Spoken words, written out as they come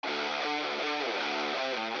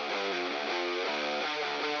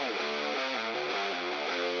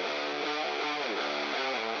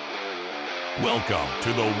Welcome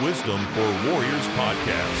to the Wisdom for Warriors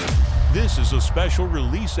podcast. This is a special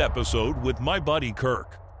release episode with my buddy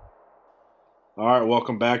Kirk. All right,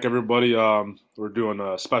 welcome back, everybody. We're doing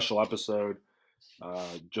a special episode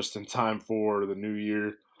just in time for the new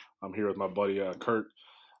year. I'm here with my buddy Kirk.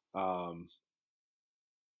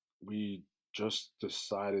 We just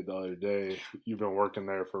decided the other day, you've been working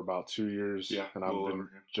there for about 2 years, and I've been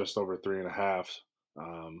just over 3.5.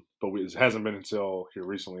 But it hasn't been until here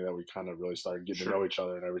recently that we kind of really started getting to know each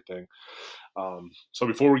other and everything. So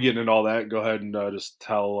before we get into all that, go ahead and just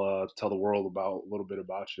tell the world a little bit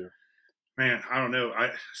about you. Man, I don't know.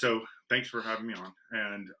 So thanks for having me on.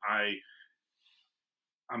 And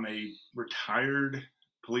I'm a retired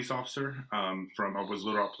police officer. I was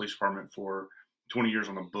Little Rock Police Department for 20 years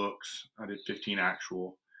on the books. I did 15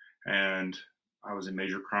 actual, and I was in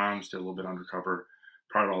major crimes, did a little bit undercover.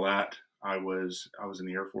 Prior to all that, I was in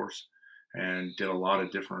the Air Force and did a lot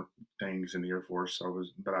of different things in the Air Force.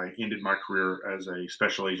 But I ended my career as a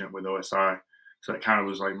special agent with OSI. So that kind of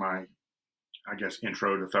was like my, I guess,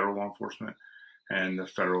 intro to federal law enforcement and the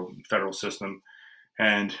federal system.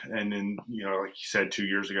 And then, like you said, 2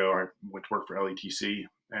 years ago, I went to work for LETC,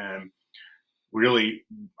 and really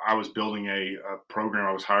I was building a program.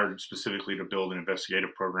 I was hired specifically to build an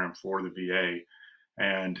investigative program for the VA.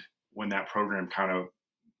 And when that program kind of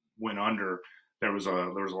went under, there was a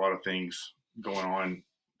lot of things going on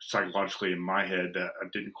psychologically in my head that I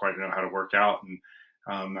didn't quite know how to work out. And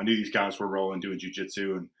I knew these guys were rolling, doing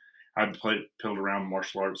jiu-jitsu, and I'd pilled around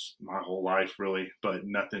martial arts my whole life, really, but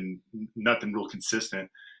nothing real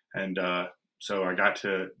consistent. And so I got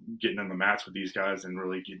to getting on the mats with these guys and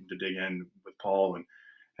really getting to dig in with Paul.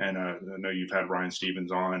 And I know you've had Ryan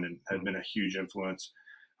Stevens on and had been a huge influence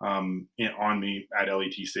on me at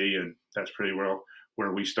LETC. And that's pretty well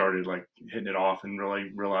where we started like hitting it off and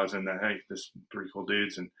really realizing that, hey, this is pretty cool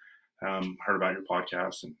dudes, and heard about your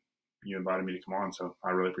podcast and you invited me to come on. So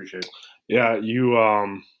I really appreciate it. Yeah,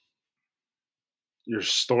 your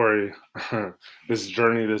story, this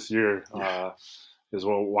journey this year is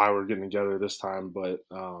why we're getting together this time. But,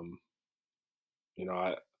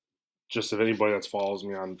 if anybody that follows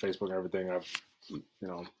me on Facebook and everything, I've,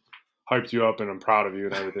 hyped you up and I'm proud of you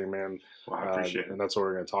and everything, man. Well, I appreciate it. And that's what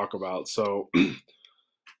we're going to talk about. So you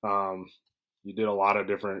did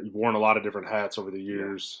you've worn a lot of different hats over the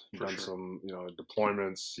years. You've done some,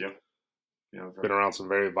 deployments. Yep. Been around some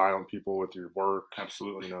very violent people with your work.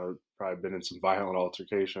 Absolutely. Probably been in some violent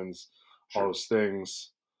altercations, all those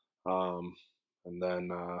things. And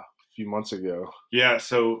then a few months ago. Yeah.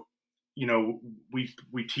 So,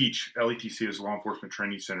 we teach, LETC is Law Enforcement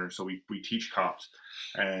Training Center. So we teach cops,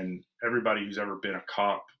 and everybody who's ever been a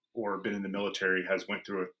cop or been in the military has went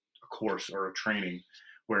through a course or a training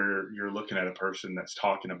where you're looking at a person that's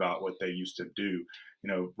talking about what they used to do.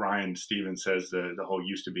 Ryan Stevens says the whole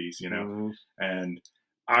used to be's, Mm-hmm. And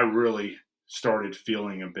I really started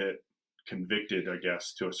feeling a bit convicted, I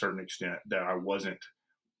guess, to a certain extent, that I wasn't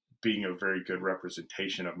being a very good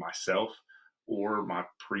representation of myself or my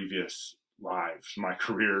previous lives, my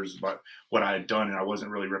careers, but what I had done. And I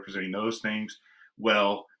wasn't really representing those things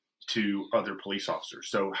well to other police officers.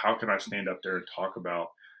 So how can I stand up there and talk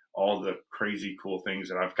about all the crazy cool things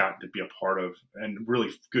that I've gotten to be a part of, and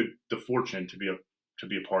really the fortune to be a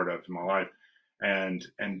part of in my life. And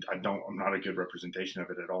I'm not a good representation of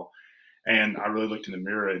it at all. And I really looked in the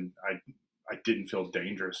mirror, and I didn't feel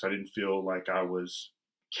dangerous. I didn't feel like I was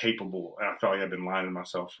capable. And I felt like I'd been lying to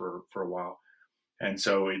myself for a while. And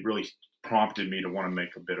so it really prompted me to want to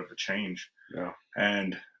make a bit of a change. Yeah.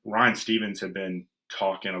 And Ryan Stevens had been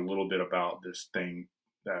talking a little bit about this thing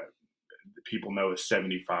that people know as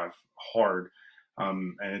 75 hard.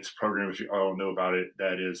 And it's a program, if you all know about it,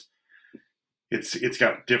 that is, it's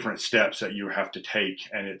got different steps that you have to take,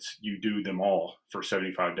 and you do them all for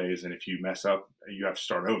 75 days. And if you mess up, you have to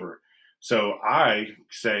start over. So I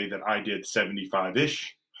say that I did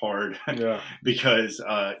 75-ish hard because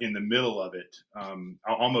in the middle of it,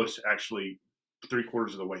 almost actually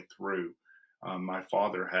 3/4 of the way through, my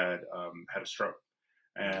father had a stroke.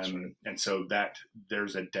 And so that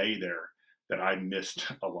there's a day there that I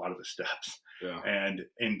missed a lot of the steps. Yeah. And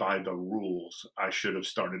by the rules, I should have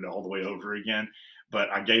started all the way over again. But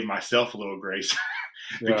I gave myself a little grace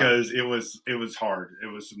because it was hard. It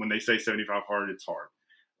was, when they say 75 hard, it's hard.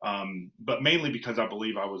 But mainly because I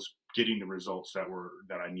believe I was getting the results that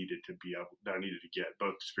I needed to get,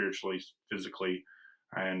 both spiritually, physically,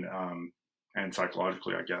 and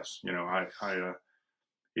psychologically, I guess.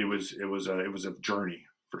 It was a journey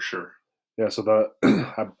for sure. Yeah, so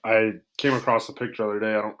I came across a picture the other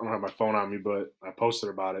day. I don't have my phone on me, but I posted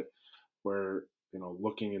about it, where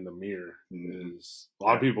looking in the mirror Mm-hmm. is a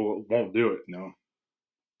lot of people won't do it. No,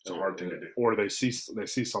 it's a hard thing to do. Or they see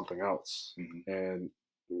something else, Mm-hmm. and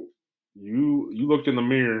you looked in the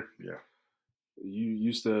mirror. Yeah, you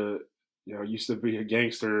used to be a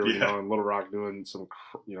gangster, in Little Rock doing some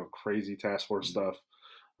crazy task force stuff.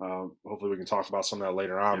 Hopefully we can talk about some of that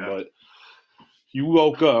later on. But you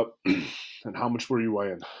woke up, and how much were you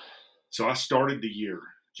weighing? So I started the year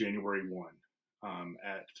January 1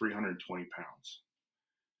 at 320 pounds.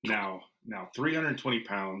 Now 320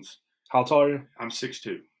 pounds. How tall are you? I'm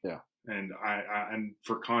 6'2". Yeah. And and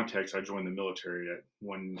for context, I joined the military at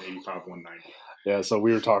 185, 190. Yeah, so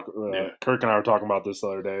we were talking. Kirk and I were talking about this the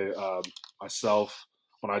other day. Myself,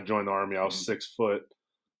 when I joined the Army, I was 6 foot,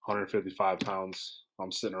 155 pounds.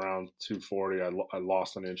 I'm sitting around 240. I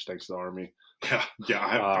lost an inch thanks to the Army.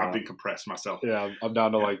 I've been compressed myself. Yeah, I'm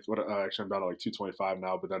down to I'm down to 225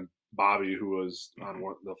 now. But then Bobby, who was on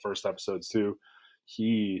the first episodes too,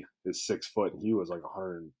 he is 6 foot, and he was like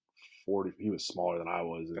 140. He was smaller than I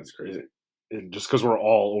was. That's crazy. And just because we're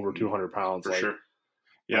all over 200 pounds, for sure.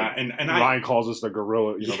 Yeah, and Ryan calls us the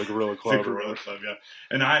gorilla, the gorilla club. The gorilla club, yeah.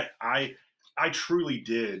 And I truly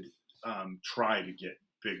did try to get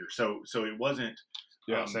bigger. So it wasn't.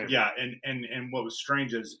 Same. Yeah, and what was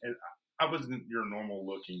strange is I wasn't your normal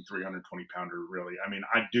looking 320 pounder really. I mean,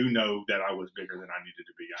 I do know that I was bigger than I needed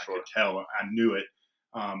to be. I could tell. I knew it.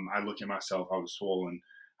 I look at myself. I was swollen.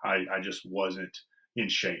 I just wasn't in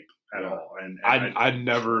shape at all. And I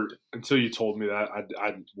never, until you told me that,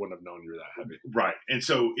 I wouldn't have known you were that heavy. Right. And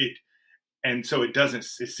so it doesn't,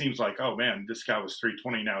 it seems like, oh man, this guy was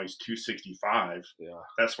 320. Now he's 265. Yeah.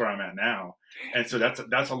 That's where I'm at now. And so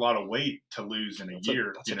that's a lot of weight to lose in a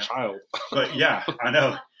year. That's a child. But yeah, I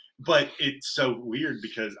know. But it's so weird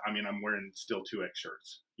because I'm wearing still 2X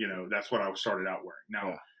shirts. That's what I started out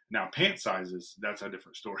wearing. Now pant sizes, that's a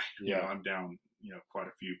different story. Yeah. I'm down, quite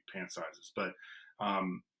a few pant sizes, but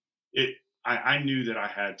I knew that I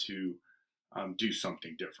had to do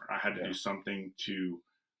something different. I had to do something to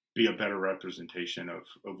be a better representation of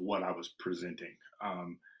what I was presenting.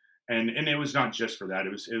 And it was not just for that.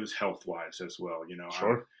 It was health wise as well.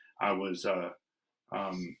 Sure. I was,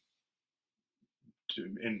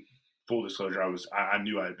 in full disclosure, I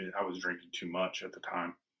knew I was drinking too much at the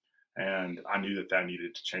time, and I knew that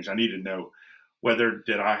needed to change. I needed to know whether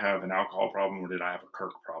did I have an alcohol problem or did I have a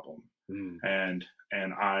Kirk problem. And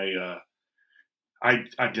I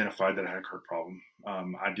identified that I had a Kirk problem.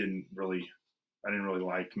 I didn't really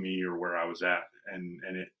like me or where I was at, and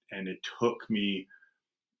it took me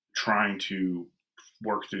trying to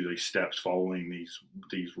work through these steps, following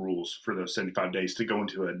these rules for those 75 days to go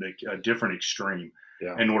into a different extreme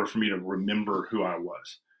in order for me to remember who I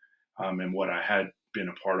was, and what I had been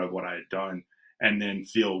a part of, what I had done, and then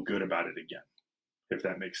feel good about it again, if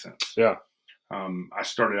that makes sense. Yeah. I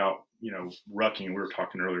started out, rucking. We were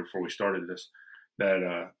talking earlier before we started this,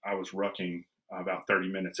 that I was rucking about 30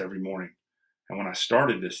 minutes every morning. And when I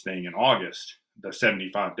started this thing in August, the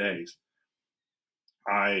 75 days,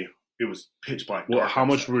 it was pitch black. Well, how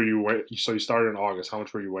much were you weighing? So you started in August. How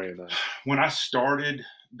much were you weighing then? When I started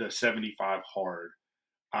the 75 hard,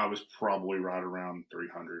 I was probably right around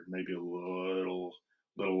 300, maybe a little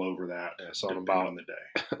over that. Yeah, so on the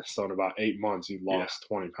day. So in about 8 months, you lost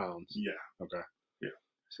 20 pounds. Yeah. Okay. Yeah.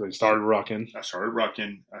 So you started rucking. I started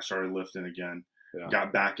rucking. I started lifting again. Yeah.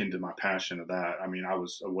 Got back into my passion of that. I mean, I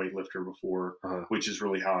was a weightlifter before, which is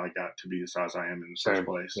really how I got to be the size I am in the first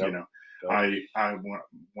place. Yep.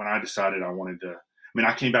 When I decided I wanted to,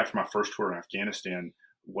 I came back from my first tour in Afghanistan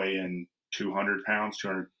weighing 200 pounds,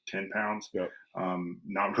 210 pounds. Yep.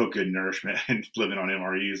 Not real good nourishment and living on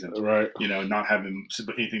MREs and, not having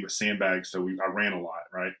anything but sandbags. So I ran a lot.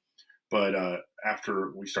 Right. But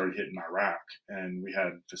after we started hitting Iraq and we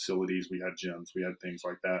had facilities, we had gyms, we had things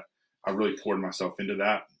like that, I really poured myself into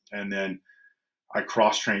that. And then I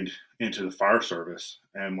cross-trained into the fire service,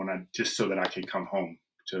 and just so that I could come home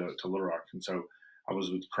to Little Rock. And so I was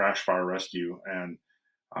with Crash Fire Rescue, and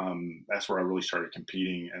that's where I really started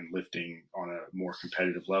competing and lifting on a more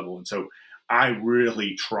competitive level. And so I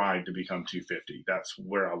really tried to become 250. That's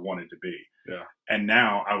where I wanted to be. Yeah. And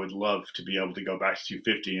now I would love to be able to go back to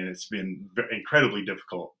 250, and it's been incredibly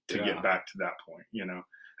difficult to get back to that point,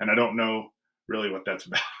 and I don't know really what that's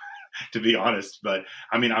about, to be honest, but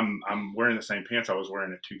I'm wearing the same pants I was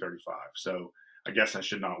wearing at 235. So I guess I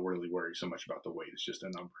should not really worry so much about the weight. It's just a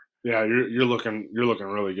number. Yeah. You're looking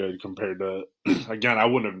really good compared to, again, I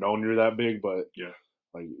wouldn't have known you're that big, but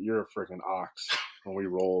like you're a freaking ox when we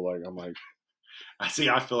roll. Like, I'm like, I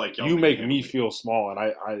feel like you make me feel small. And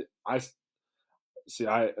I See,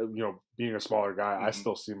 being a smaller guy, I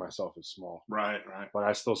still see myself as small. Right. Like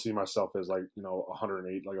I still see myself as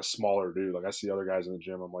 108, like a smaller dude. Like I see other guys in the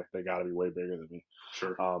gym, I'm like, they got to be way bigger than me.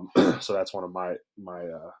 Sure. So that's one of my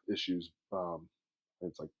issues.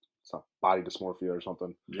 It's not body dysmorphia or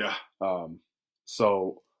something. Yeah.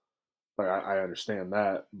 So like I understand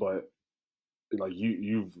that, but like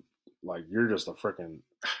you're just a freaking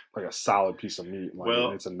like a solid piece of meat. Like,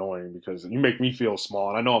 well, it's annoying because you make me feel small,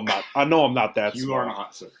 and I know I'm not that you small. You are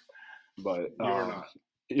not, sir. But you are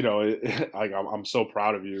not. I'm so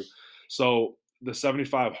proud of you. So the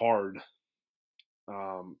 75 hard.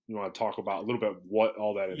 You want to talk about a little bit what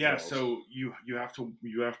all that entails? Yeah. So you have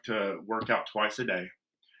to work out twice a day,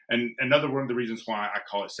 and another one of the reasons why I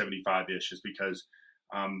call it 75-ish is because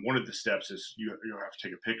one of the steps is you have to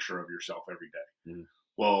take a picture of yourself every day. Mm.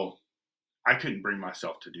 Well, I couldn't bring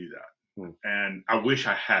myself to do that. And I wish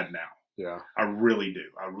I had now. Yeah. I really do.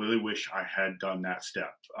 I really wish I had done that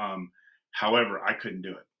step. However, I couldn't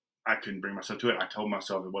do it. I couldn't bring myself to it. I told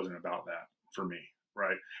myself it wasn't about that for me.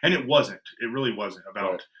 Right. And it wasn't. It really wasn't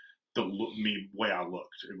about the way I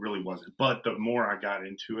looked. It really wasn't. But the more I got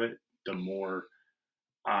into it, the more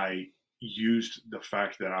I used the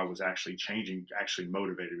fact that I was actually changing, actually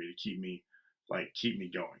motivated me to keep me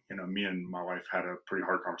going. You know, me and my wife had a pretty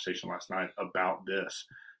hard conversation last night about this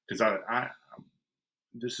because I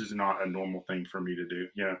this is not a normal thing for me to do.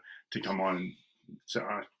 You know, to come on and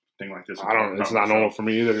thing like this. It's not normal for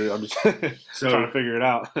me either. I'm just trying to figure it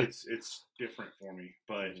out. It's different for me,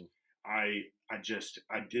 but I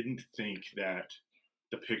didn't think that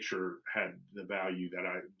the picture had the value that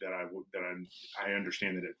I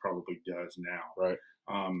understand that it probably does now. Right.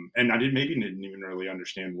 And I didn't even really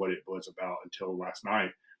understand what it was about until last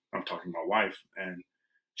night. I'm talking to my wife, and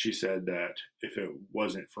she said that if it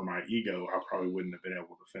wasn't for my ego, I probably wouldn't have been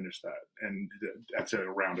able to finish that. And that's a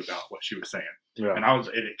roundabout what she was saying. Yeah. And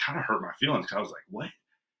it kind of hurt my feelings because I was like, what?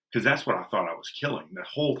 Because that's what I thought I was killing the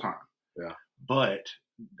whole time. Yeah. But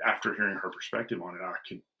after hearing her perspective on it, I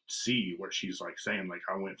could see what she's like saying. Like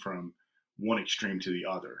I went from one extreme to the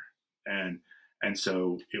other. And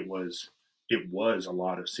so it was a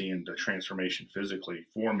lot of seeing the transformation physically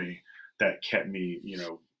for me that kept me,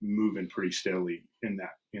 moving pretty steadily in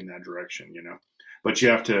that direction, But you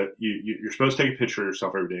have to, you're supposed to take a picture of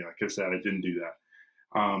yourself every day. Like I said, I didn't do that.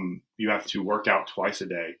 You have to work out twice a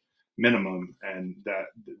day minimum, and that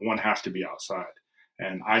one has to be outside.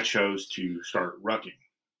 And I chose to start rucking.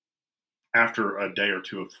 After a day or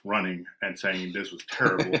two of running and saying this was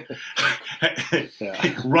terrible,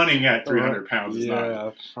 running at 300 pounds is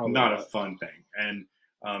not a fun thing. And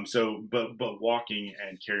but walking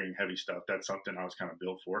and carrying heavy stuff, that's something I was kind of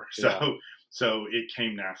built for. So it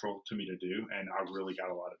came natural to me to do, and I really got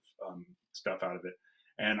a lot of stuff out of it.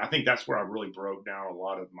 And I think that's where I really broke down a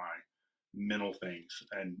lot of my mental things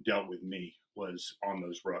and dealt with me was on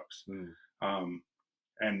those rucks.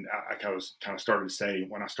 And I was kind of started to say,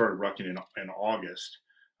 when I started rucking in August,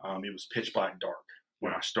 it was pitch black dark.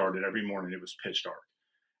 When I started every morning, it was pitch dark.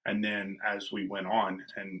 And then as we went on,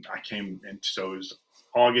 and I came in, so it was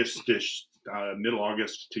August-ish, middle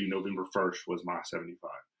August to November 1st was my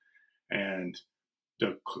 75. And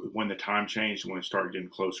when the time changed, when it started getting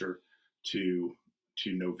closer to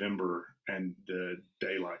November, and the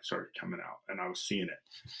daylight started coming out, and I was seeing it,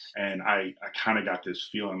 and I kind of got this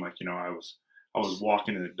feeling like, I was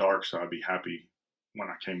walking in the dark, so I'd be happy when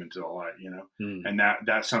I came into the light, and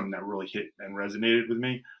that's something that really hit and resonated with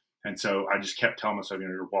me. And so I just kept telling myself,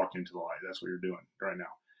 you're walking into the light. That's what you're doing right now.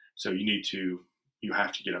 So you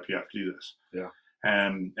have to get up. You have to do this. Yeah.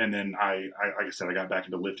 And then I like I said, I got back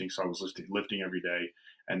into lifting. So I was lifting every day.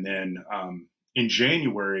 And then in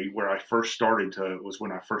January, where I first started was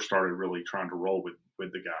when I first started really trying to roll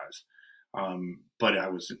with the guys. But I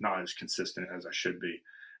was not as consistent as I should be.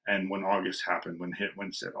 And when August happened, when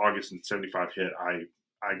August and 75 hit, I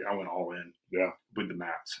went all in with the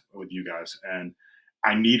mats, with you guys. And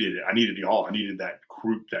I needed it. I needed y'all. I needed that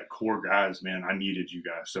group, that core guys, man. I needed you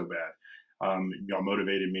guys so bad. Y'all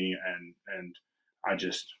motivated me, and I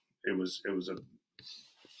just, it was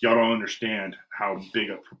y'all don't understand how big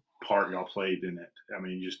a part y'all played in it. I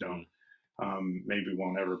mean, you just don't. Maybe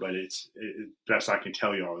won't ever, but best I can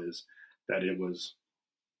tell y'all is that it was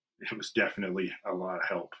definitely a lot of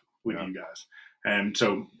help with you guys. And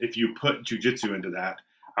so if you put jiu-jitsu into that,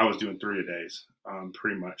 I was doing 3 a days,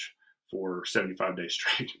 pretty much for 75 days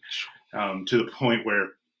straight, to the point where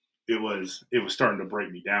it was starting to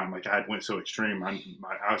break me down. Like I went so extreme. I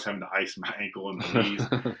was having to ice my ankle and my knees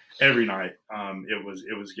every night. It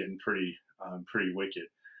was getting pretty wicked.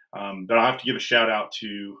 But I have to give a shout out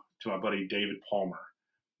to my buddy David Palmer,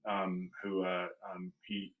 who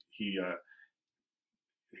he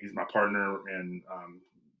he's my partner in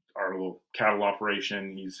our little cattle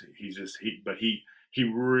operation. But he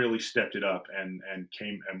really stepped it up and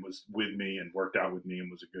came and was with me and worked out with me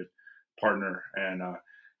and was a good partner. And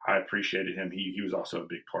I appreciated him. He was also a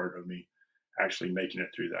big part of me actually making it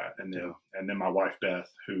through that. And then my wife,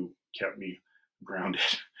 Beth, who kept me grounded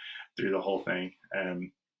through the whole thing.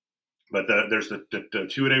 But there's the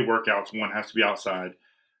 2-a-day workouts. One has to be outside.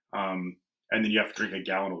 And then you have to drink a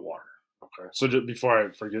gallon of water. Okay. So just before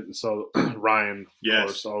I forget, so Ryan, of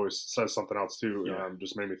course, always says something else too. Yeah.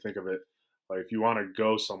 Just made me think of it. Like if you want to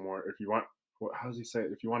go somewhere, how does he say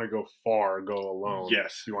it? If you want to go far, go alone.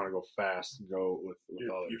 Yes. If you want to go fast, go with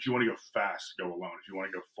others. If you want to go fast, go alone. If you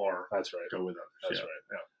want to go far, that's right. Go with others. That's right.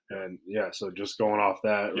 Yeah. And so just going off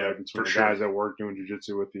that, right, between the guys that work doing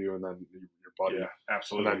jiu-jitsu with you and then your buddy. Yeah,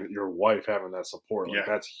 absolutely. And then your wife having that support. Like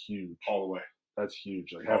that's huge. All the way. That's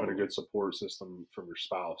huge. Like having a good support system from your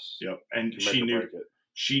spouse. Yep. And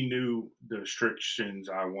she knew the restrictions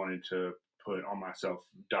I wanted to put on myself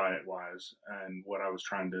diet wise and what I was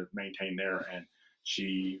trying to maintain there. And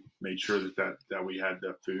she made sure that we had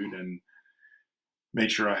the food and made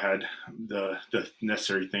sure I had the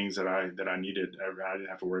necessary things that I needed. I didn't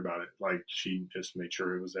have to worry about it. Like she just made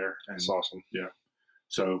sure it was there. And that's awesome. Yeah.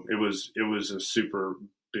 So it was a super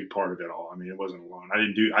big part of it all. I mean, it wasn't alone.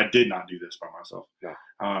 I did not do this by myself. No.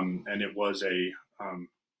 And it was a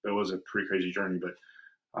pretty crazy journey, but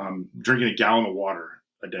drinking a gallon of water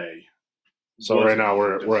a day. So right now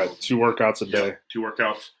we're at 2 workouts a day. Yeah, 2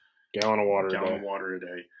 workouts. Gallon of water a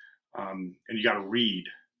day. And you got to read.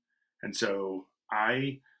 And so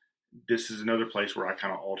this is another place where I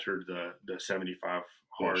kind of altered the 75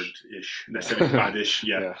 hard-ish, the 75-ish,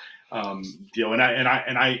 deal. And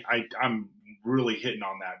I'm really hitting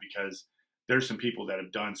on that because there's some people that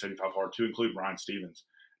have done 75 hard to include Ryan Stevens,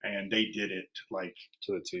 and they did it like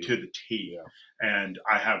to the T. Yeah. And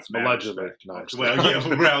I have allegedly. Yeah,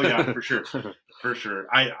 for sure.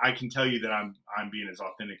 I can tell you that I'm being as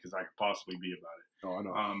authentic as I could possibly be about it. Oh, I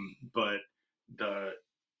know. But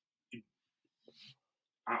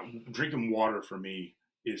drinking water for me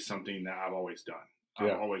is something that I've always done.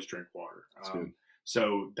 Yeah. I've always drank water.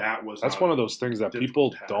 So that's one of those things that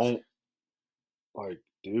people don't like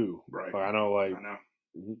do. Right. Like, I know.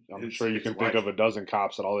 I'm sure you can think of a dozen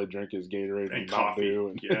cops that all they drink is Gatorade and Mountain Dew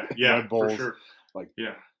and Red Bulls. For sure.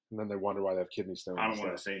 And then they wonder why they have kidney stones. I don't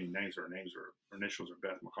want to say any names. Her initials are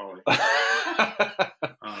Beth McCauley. I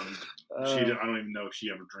don't even know if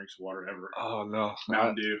she ever drinks water ever. Oh no,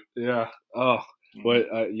 Mountain Dew. Yeah. Oh, but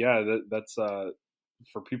that's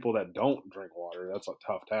for people that don't drink water. That's a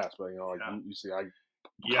tough task. But you see, I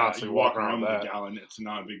constantly walk around with a gallon. It's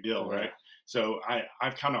not a big deal, right? So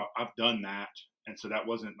I've done that. And so that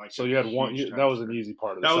wasn't like so you had one. That was an easy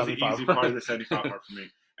part of the 75. That was the easy part of the 75 part for me.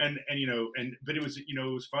 But it was it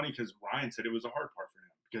was funny because Ryan said it was a hard part for him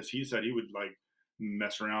because he said he would like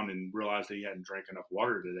mess around and realize that he hadn't drank enough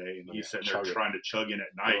water today, and he's sitting there trying to chug in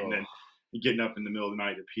at night, and then getting up in the middle of the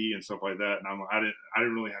night to pee and stuff like that. And I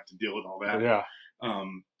didn't really have to deal with all that. Yeah.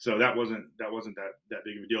 So that wasn't that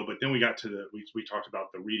big of a deal. But then we got to we talked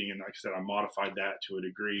about the reading, and like I said, I modified that to a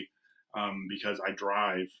degree because I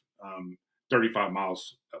drive 35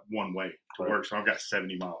 miles one way to work. So I've got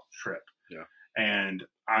 70-mile trip. Yeah. And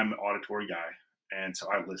I'm an auditory guy. And so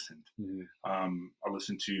I listened. Mm-hmm. I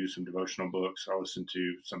listened to some devotional books. I listened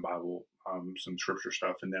to some Bible, some scripture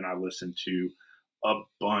stuff. And then I listened to a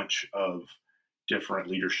bunch of different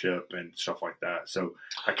leadership and stuff like that. So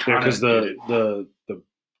I kind of because the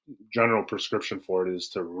general prescription for it is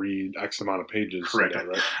to read X amount of pages. Correct. Day,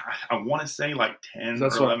 right? I want to say like 10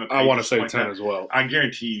 That's or 11 pages. I want to say like 10 that. as well. I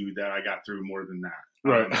guarantee you that I got through more than that.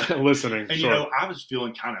 Right. Listening. And sure. I was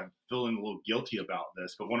feeling a little guilty about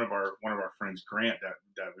this, but one of our friends, Grant,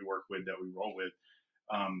 that we work with, that we roll with,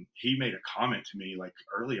 he made a comment to me like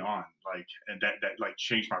early on, like, and that like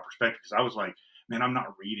changed my perspective because I was like, man, I'm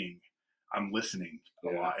not reading, I'm listening a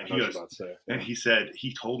lot. And he said,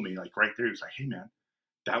 he told me like right there, he was like, hey man,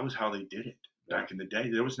 that was how they did it back in the day.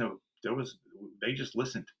 They just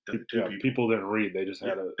listened to people. People didn't read. They just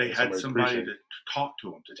had somebody to talk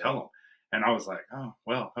to them, to tell them. And I was like, oh,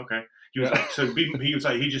 well, okay. He was like,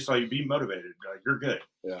 be motivated. Like, you're good.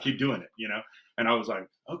 Yeah. Keep doing it, And I was like,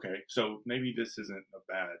 okay, so maybe this isn't a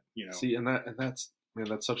bad, See, that's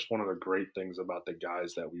such one of the great things about the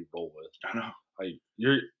guys that we roll with. I know. Like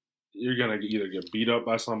you're gonna either get beat up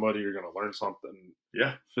by somebody, you're gonna learn something,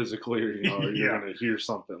 physically, or or you're gonna hear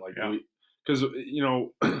something like because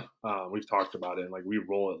we've talked about it, and like we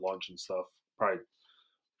roll at lunch and stuff. Probably,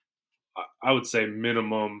 I would say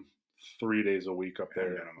minimum 3 days a week up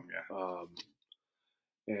there.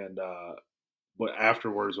 Minimum, But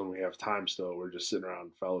afterwards, when we have time still, we're just sitting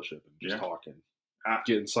around fellowship and just talking,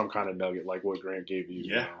 getting some kind of nugget like what Grant gave you.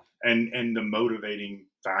 Yeah. You know? And the motivating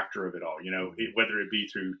factor of it all, whether it be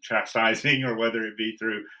through chastising or whether it be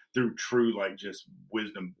through true, like, just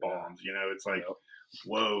wisdom bombs, it's like,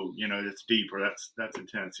 whoa, it's deep, or that's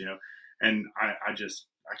intense, and I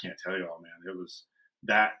can't tell you all, man. It was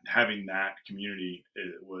that, having that community,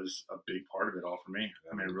 it was a big part of it all for me.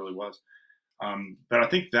 I mean, it really was. But I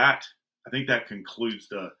think that concludes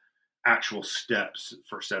the actual steps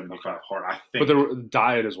for 75 hard. I think. But the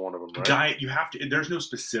diet is one of them, right? Diet, you have to. There's no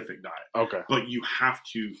specific diet. Okay. But you have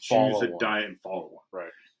to choose a diet and follow one.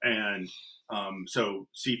 Right. And so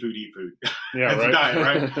seafood, eat food. Yeah, It's right. a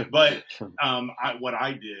diet, right? But what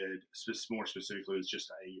I did more specifically was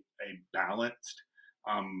just a balanced.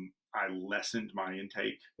 I lessened my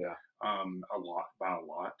intake. Yeah. A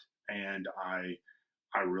lot, and I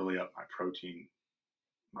really upped my protein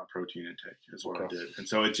intake is what I did. And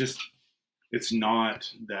so it's not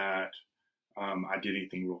that I did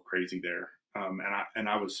anything real crazy there. And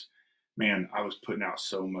I was putting out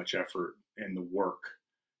so much effort in the work,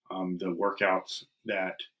 the workouts,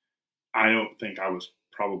 that I don't think I was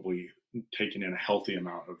probably taking in a healthy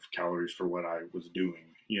amount of calories for what I was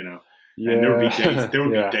doing, Yeah. And there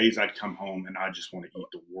would be days I'd come home and I just want to eat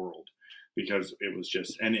the world, because it was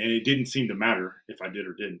just, and it didn't seem to matter if I did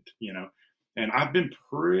or didn't, And I've been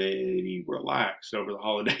pretty relaxed over the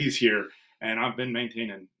holidays here, and I've been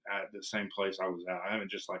maintaining at the same place I was at. I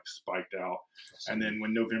haven't just like spiked out. And then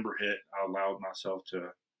when November hit, I allowed myself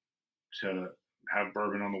to have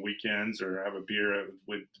bourbon on the weekends or have a beer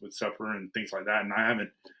with supper and things like that. And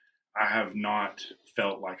I have not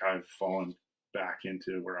felt like I've fallen back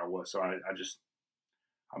into where I was. So I'm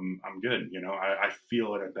good. I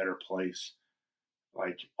feel at a better place,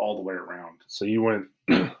 like, all the way around. So you went,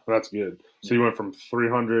 that's good. So you went from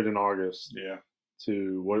 300 in August. Yeah.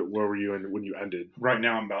 To where were you when you ended? Right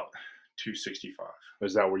now I'm about 265.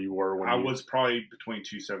 Is that where you were when I was probably between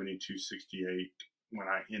 270 and 268 when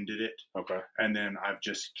I ended it. Okay. And then I've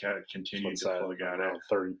just continued to plug at it.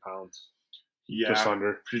 30 pounds. Yeah. Just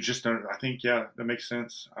under. I think, that makes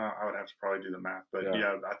sense. I would have to probably do the math, but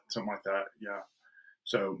something like that. Yeah.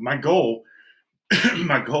 So my goal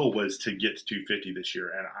was to get to 250 this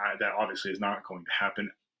year, and that obviously is not going to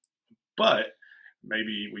happen. But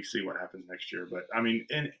maybe we see what happens next year. But I mean,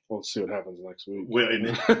 we'll see what happens next week. Well,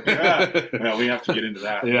 we have to get into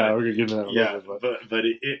that. Yeah, we're gonna get into that. But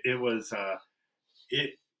it was I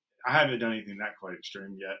haven't done anything that quite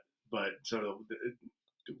extreme yet. But so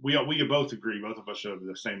we both agree. Both of us have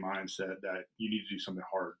the same mindset that you need to do something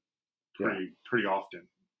hard pretty often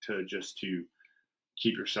to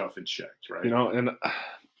keep yourself in check, right? And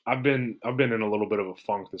I've been in a little bit of a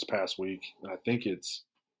funk this past week, and I think it's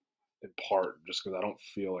in part just because I don't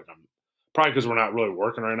feel like I'm, probably because we're not really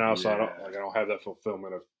working right now, so I don't have that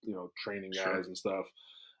fulfillment of training guys and stuff,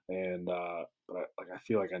 and but I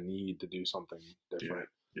feel like I need to do something different.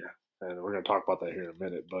 Yeah. And we're gonna talk about that here in a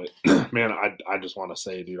minute, but man, I just want to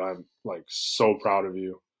say, dude, I'm like so proud of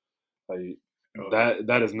you. Like,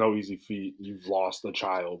 that is no easy feat. You've lost a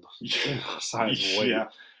child size and weight. Yeah.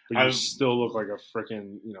 But you still look like a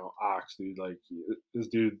freaking, ox, dude. Like, this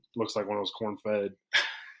dude looks like one of those corn-fed,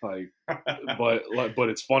 like, but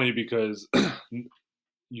it's funny because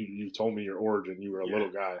you told me your origin. You were a little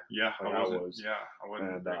guy. Yeah, like I was. Yeah, I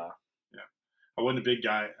wasn't. And, I wasn't a big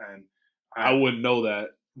guy, and I wouldn't know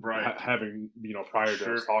that. Right. Having, prior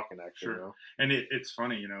to us talking, actually. Sure. And it's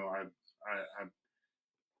funny,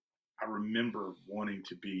 I remember wanting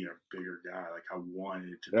to be a bigger guy. Like, I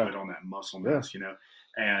wanted to put on that muscle mass,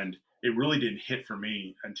 and it really didn't hit for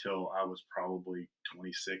me until I was probably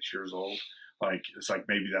 26 years old. Like, it's like,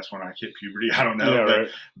 maybe that's when I hit puberty. I don't know. Yeah,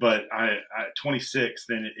 but I 26,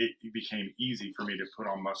 then it became easy for me to put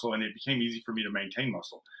on muscle, and it became easy for me to maintain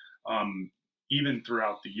muscle. Even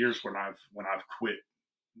throughout the years when I've quit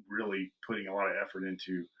really putting a lot of effort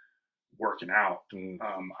into working out,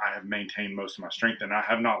 I have maintained most of my strength, and I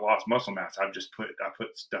have not lost muscle mass. I've just put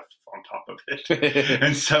stuff on top of it.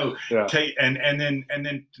 And so and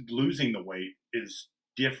then losing the weight is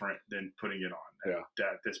different than putting it on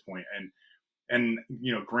at this point. And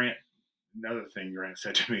Grant, another thing Grant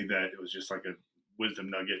said to me that it was just like a wisdom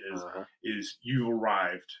nugget is you've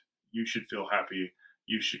arrived. You should feel happy.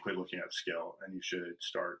 You should quit looking at the scale, and you should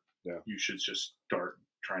start. You should just start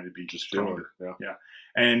trying to be just stronger.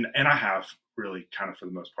 And I have really kind of, for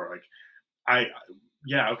the most part, like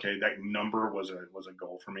that number was a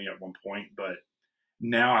goal for me at one point, but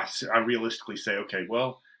now I realistically say, okay,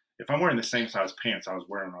 well, if I'm wearing the same size pants I was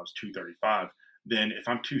wearing when I was 235, then if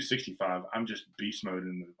I'm 265, I'm just beast mode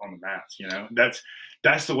on the mats.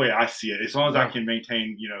 That's the way I see it. As long as I can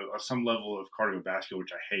maintain, some level of cardiovascular,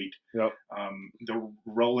 which I hate. Yep. The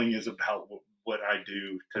rolling is about what I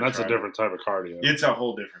do. And that's a different type of cardio. It's a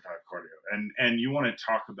whole different type of cardio. And you want to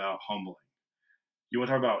talk about humbling. You want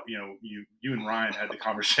to talk about, you and Ryan had the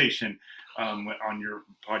conversation on your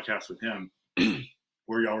podcast with him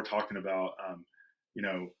where y'all were talking about,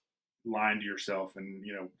 lying to yourself and,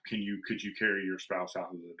 could you carry your spouse out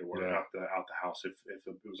of the door, out the house if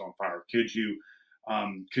it was on fire? Could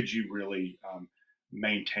you really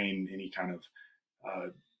maintain any kind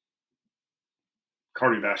of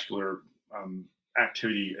cardiovascular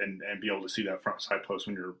activity and be able to see that front side post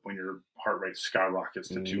when your heart rate skyrockets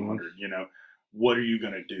to 200? What are you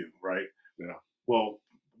going to do, right? Yeah. Well,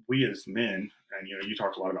 we as men, and you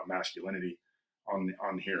talk a lot about masculinity on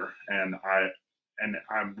here, and I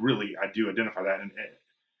do identify that,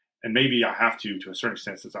 and maybe I have to a certain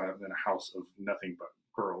extent since I'm in a house of nothing but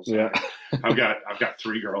girls. Yeah. I've got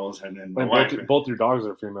 3 girls, and then my wife. wife. Both your dogs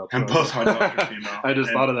are female. And both my dogs are female. I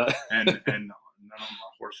just thought of that. And none of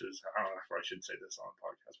my horses. I don't know if I should say this on the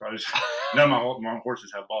podcast, but none of my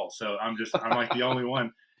horses have balls. So I'm like the only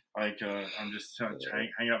one. Like I'm just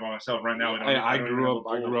hanging out by myself right now. I grew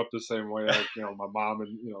up the same way. Like, my mom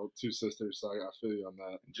and 2 sisters. So I feel you on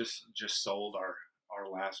that. Just sold our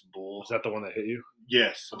last bull. Is that the one that hit you?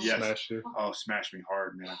 Yes. Smashed you? Oh, smashed me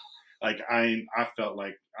hard, man. Like I felt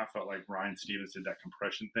like Ryan Stevens did that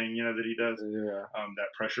compression thing, that he does. Yeah.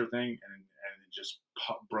 That pressure thing, and it just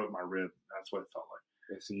broke my rib. That's what it felt like.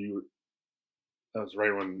 Yeah, so that was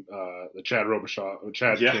right when the Chad came to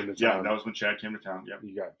town. Yeah, that was when Chad came to town. Yeah.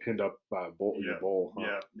 You got pinned up by a bull. Yeah. Bull.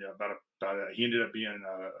 Huh? Yeah. He ended up being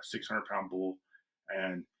a 600-pound bull,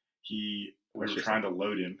 and we were trying to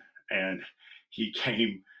load him, and he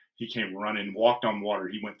came running, walked on water.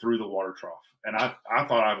 He went through the water trough, and I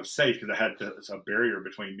thought I was safe because I had a barrier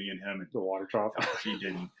between me and him. And the water trough. He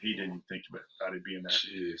didn't think about it being there.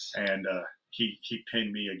 Jeez. And he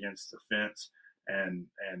pinned me against the fence, and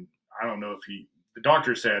I don't know if the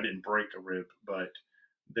doctor said I didn't break a rib, but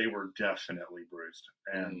they were definitely bruised,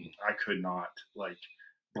 and I could not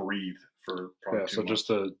breathe for probably 2 months. Just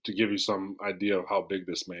to give you some idea of how big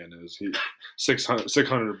this man is, he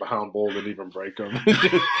 600-pound bull didn't even break him.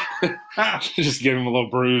 Just give him a little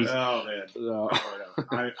bruise. Oh man! No.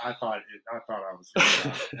 I thought I was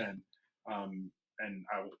gonna die, and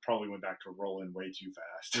I probably went back to rolling way too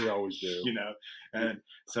fast. We always do, And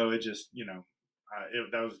so it just,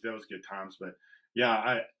 that was good times. But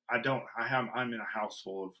yeah, I'm in a house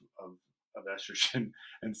full of estrogen,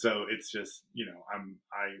 and so it's just, I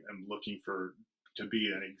am looking to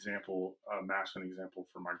be an example, a masculine example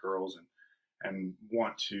for my girls, and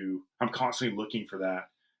I'm constantly looking for that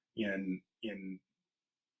in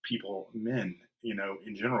people, men,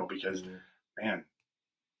 in general, because man,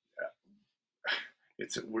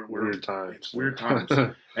 it's weird times. It's weird times,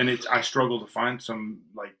 and I struggle to find some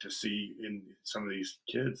to see in some of these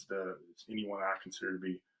kids anyone I consider to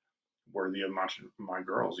be worthy of my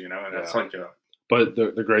girls, and that's But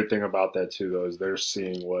the great thing about that too, though, is they're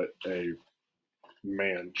seeing what a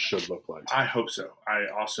man should look like. I hope so. I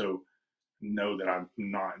also know that I'm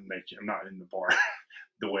not in the bar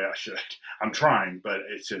the way I should. I'm trying, but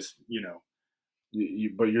it's just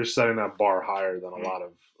but you're setting that bar higher than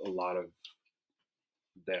a lot of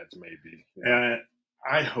dads may be. And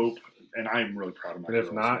I hope, and I'm really proud of my girls.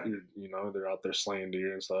 And if not, they're out there slaying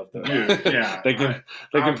deer and stuff. Yeah, they can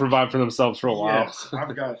provide for themselves for a while. Yes,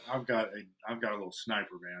 I've got a little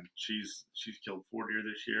sniper, man. She's killed 4 deer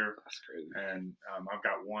this year. That's crazy. And I've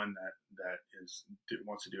got one that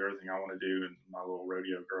wants to do everything I want to do, and my little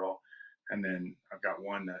rodeo girl. And then I've got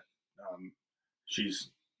one that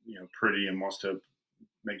she's pretty and wants to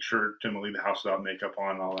make sure to leave the house without makeup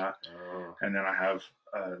on and all that. Oh. And then I have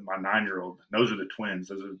my 9-year-old. Those are the twins.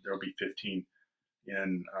 They'll be 15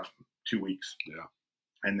 in 2 weeks. Yeah.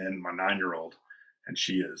 And then my 9-year-old, and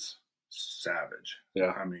she is savage.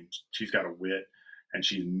 Yeah. I mean, she's got a wit, and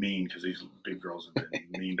she's mean because these big girls have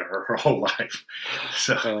been mean to her whole life.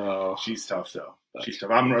 So she's tough, though. She's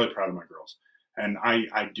tough. I'm really proud of my girls, and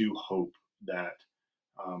I do hope that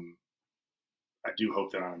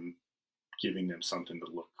I'm giving them something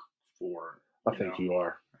to look for. I think you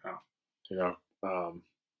are. Yeah.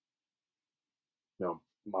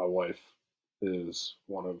 My wife is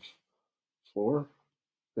one of 4.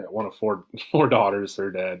 Yeah, one of 4 daughters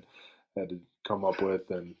her dad had to come up with,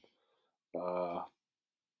 and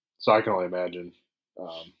so I can only imagine.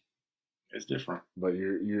 It's different. But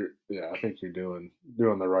I think you're doing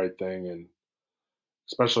the right thing, and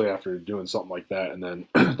especially after doing something like that, and then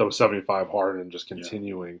those 75 hard and just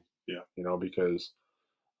continuing Yeah. Because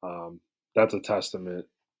that's a testament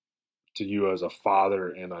to you as a father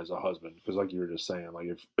and as a husband. Because like you were just saying, like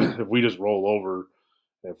if we just roll over,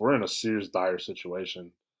 if we're in a serious dire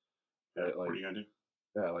situation, right, like what are you gonna do?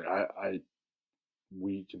 Yeah, like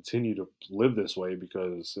we continue to live this way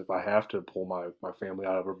because if I have to pull my family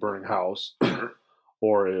out of a burning house,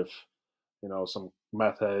 or if some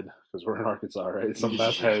meth head, because we're in Arkansas, right? Some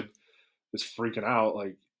meth head is freaking out,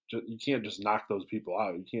 like you can't just knock those people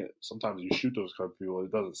out. You can't. Sometimes you shoot those kind of people,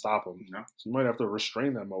 it doesn't stop them. No. So you might have to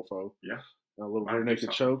restrain that mofo. Yeah. A little rear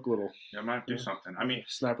naked choke, little. Yeah, I might have to do something. I mean,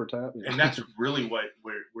 snapper tap. And that's really where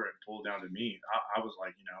it pulled down to me. I was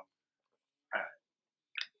like,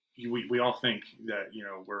 we all think that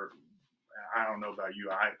I don't know about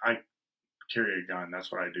you. I carry a gun.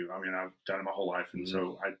 That's what I do. I mean, I've done it my whole life, and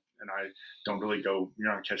so I don't really go. You're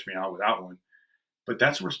not gonna catch me out without one. But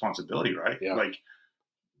that's a responsibility, right? Yeah. Like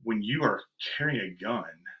when you are carrying a gun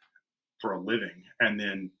for a living, and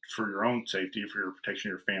then for your own safety, for your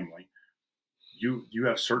protection of your family, you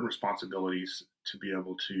have certain responsibilities to be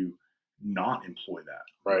able to not employ that,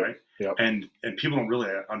 right? Yep. And people don't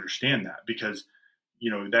really understand that because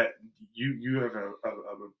that you have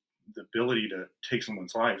the ability to take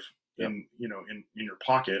someone's life in your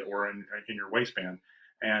pocket or in your waistband,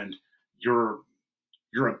 and your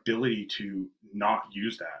ability to not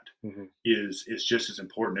use that is just as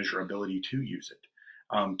important as your ability to use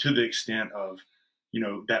it, to the extent of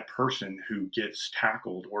that person who gets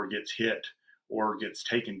tackled or gets hit or gets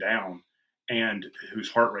taken down and whose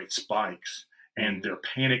heart rate spikes and their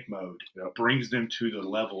panic mode brings them to the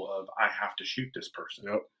level of, I have to shoot this person,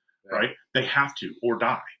 right? They have to, or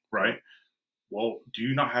die, right? Well, do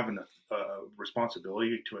you not have a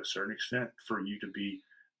responsibility to a certain extent for you to be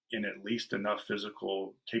in at least enough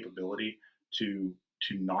physical capability to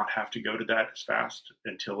not have to go to that as fast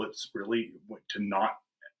until it's really to not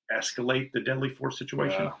escalate the deadly force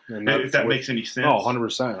situation? If that makes any sense. Oh,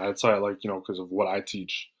 100%. I'd say, because of what I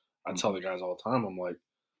teach, I tell the guys all the time, I'm like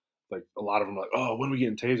a lot of them are like, oh, when are we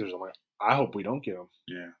getting tasers? I'm like, I hope we don't get them.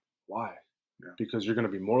 Yeah. Why? Yeah. Because you're going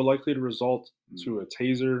to be more likely to result to a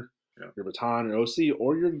taser, your baton, your OC,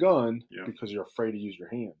 or your gun because you're afraid to use your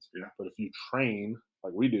hands. Yeah. But if you train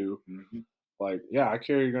like we do, I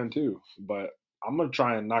carry a gun too, but I'm going to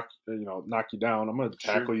try and knock you down. I'm going to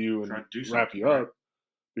tackle you and wrap you up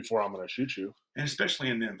before I'm going to shoot you. And especially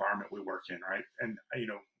in the environment we work in, right? And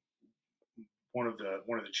one of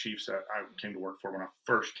the chiefs that I came to work for when I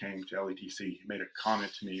first came to LETC, he made a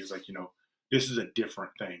comment to me. He was like, this is a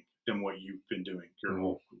different thing than what you've been doing your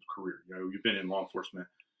whole career. You've been in law enforcement,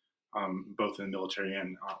 both in the military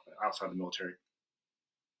and outside the military.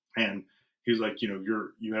 And he's like,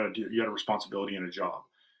 you had a responsibility and a job.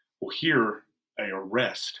 Well, here, a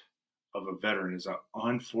arrest of a veteran is an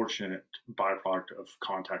unfortunate byproduct of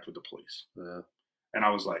contact with the police. Yeah. And I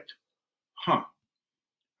was like, huh,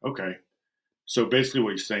 okay. So basically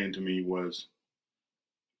what he's saying to me was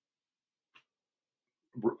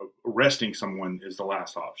arresting someone is the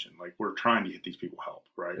last option. Like, we're trying to get these people help,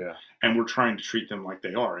 right? Yeah. And we're trying to treat them like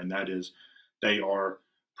they are. And that is, they are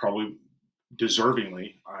probably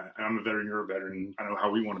deservingly, I'm a veteran, you're a veteran, I know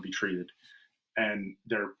how we want to be treated. And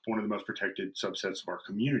they're one of the most protected subsets of our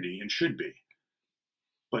community and should be,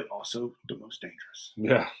 but also the most dangerous.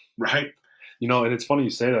 Yeah. Right? And it's funny you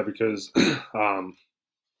say that because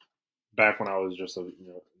back when I was just in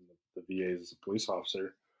the VA as a police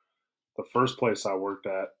officer, the first place I worked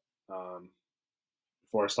at,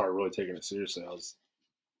 before I started really taking it seriously,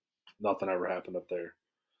 nothing ever happened up there.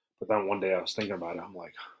 But then one day I was thinking about it. I'm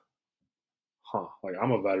like, like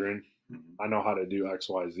I'm a veteran. I know how to do X,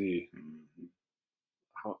 Y, Z.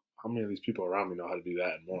 How many of these people around me know how to do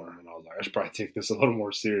that and more? And I was like, I should probably take this a little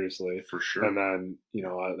more seriously. For sure. And then,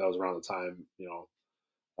 that was around the time,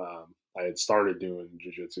 I had started doing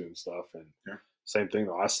jiu-jitsu and stuff. And same thing,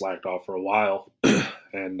 though. I slacked off for a while.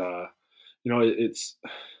 And, it's,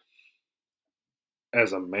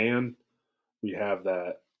 as a man, we have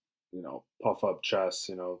that, puff up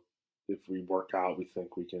chest, if we work out, we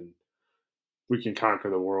think we can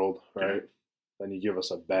conquer the world, right? Yeah. Then you give us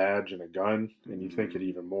a badge and a gun, and you think it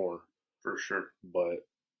even more. For sure. But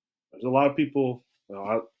there's a lot of people,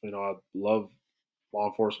 I love law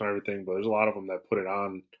enforcement and everything, but there's a lot of them that put it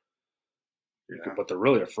on, but they're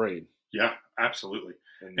really afraid. Yeah, absolutely.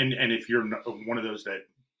 And if you're one of those that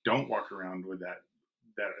don't walk around with that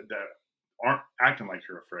aren't acting like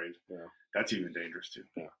you're afraid, that's even dangerous too.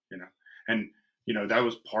 Yeah. And that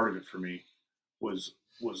was part of it for me, was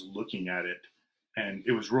looking at it. And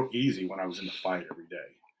it was real easy when I was in the fight every day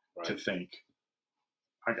to think,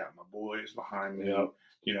 I got my boys behind me,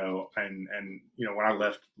 and when I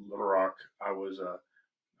left Little Rock, I was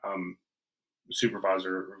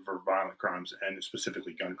supervisor for violent crimes and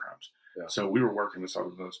specifically gun crimes. Yeah. So we were working with some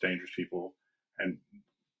of the most dangerous people and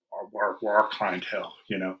our clientele,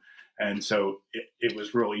 and so it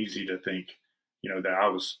was real easy to think, that I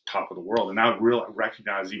was top of the world. And I really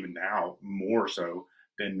recognize even now more so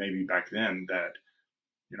than maybe back then that,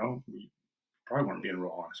 you probably weren't being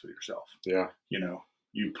real honest with yourself. Yeah.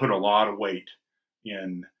 You put a lot of weight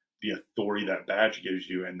in the authority that badge gives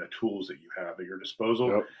you and the tools that you have at your disposal,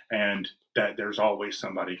 Yep. and that there's always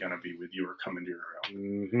somebody going to be with you or coming to your help.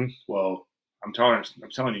 Mm-hmm. Well, I'm telling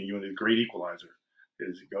you, the great equalizer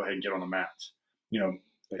is go ahead and get on the mats. And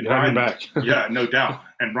Ryan back. Yeah, no doubt.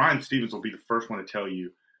 And Ryan Stevens will be the first one to tell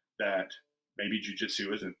you that maybe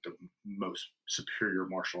jiu-jitsu isn't the most superior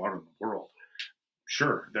martial art in the world.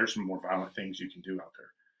 Sure, there's some more violent things you can do out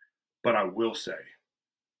there. But I will say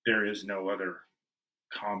there is no other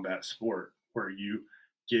combat sport where you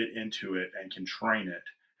get into it and can train it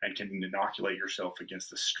and can inoculate yourself against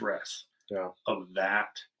the stress of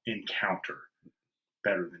that encounter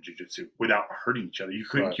better than jiu-jitsu without hurting each other. You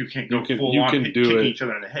can't go full on kicking each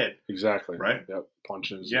other in the head. Exactly. Right? Yep.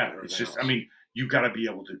 Punches. Yeah. It's just, you got to be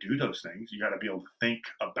able to do those things. You got to be able to think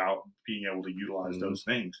about being able to utilize those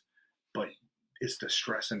things. But it's the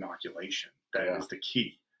stress inoculation that is the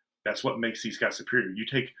key. That's what makes these guys superior. You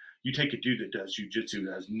take a dude that does jiu-jitsu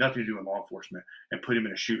that has nothing to do with law enforcement and put him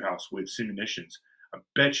in a shoot house with munitions. I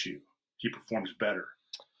bet you he performs better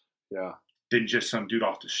than just some dude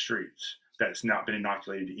off the streets that's not been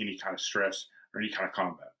inoculated to any kind of stress or any kind of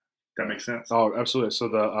combat. That makes sense? Oh, absolutely. So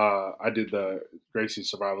I did the Gracie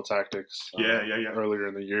Survival Tactics earlier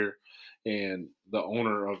in the year, and the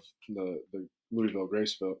owner of the Louisville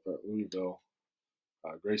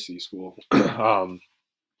Gracie School,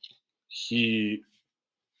 he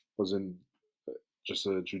was in just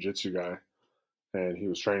a jiu-jitsu guy, and he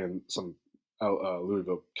was training some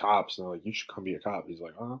Louisville cops, and they're like, "You should come be a cop." He's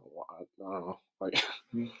like, "Oh, I don't know." Like,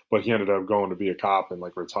 but he ended up going to be a cop and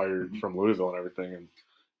like retired from Louisville and everything,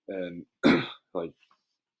 and like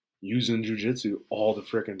using jiu-jitsu all the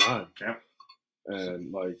freaking time. Yeah.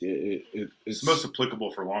 And like it's most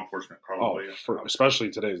applicable for law enforcement, probably. Especially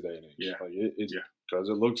today's day and age. Yeah. Like because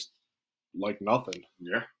it looks like nothing.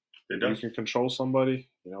 Yeah. It does. You can control somebody.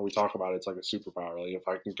 We talk about it's like a superpower. Like if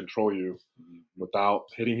I can control you without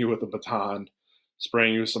hitting you with a baton,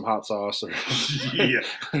 spraying you with some hot sauce, or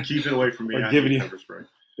keep it away from me. Or giving you pepper spray.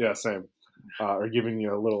 Yeah, same. Or giving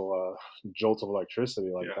you a little jolt of electricity.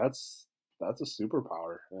 Like that's a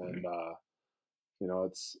superpower. And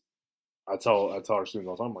it's. I tell our students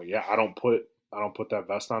all the time, I'm like, yeah, I don't put that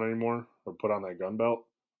vest on anymore or put on that gun belt,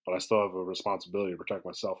 but I still have a responsibility to protect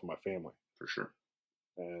myself and my family. For sure.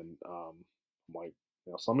 And I'm like,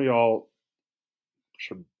 some of y'all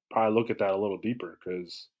should probably look at that a little deeper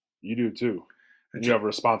because you do too. And you have a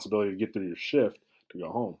responsibility to get through your shift to go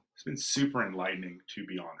home. It's been super enlightening to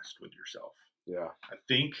be honest with yourself. Yeah. I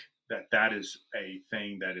think that is a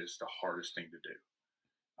thing that is the hardest thing to do.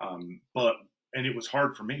 And it was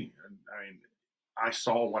hard for me. I mean, I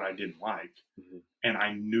saw what I didn't like, and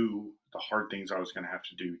I knew the hard things I was going to have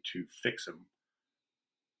to do to fix them.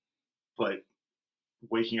 But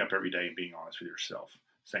waking up every day and being honest with yourself,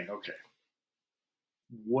 saying, okay,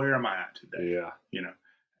 where am I at today? Yeah.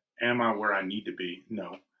 Am I where I need to be?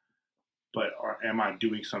 No. But am I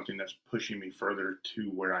doing something that's pushing me further to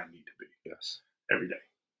where I need to be? Yes. Every day.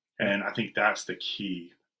 And I think that's the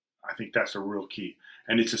key. I think that's a real key.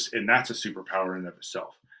 And that's a superpower in and of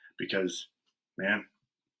itself because, man,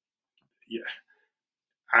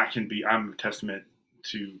 I'm a testament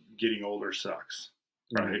to getting older sucks.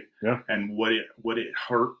 Right. Yeah. And what it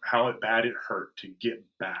hurt, how bad it hurt to get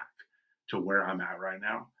back to where I'm at right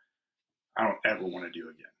now. I don't ever want to do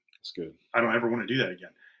again. That's good. I don't ever want to do that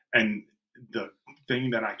again. And the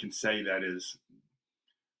thing that I can say that is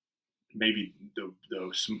maybe the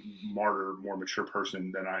smarter, more mature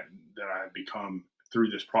person that I've become through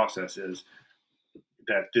this process is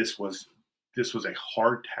that this was a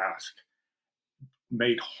hard task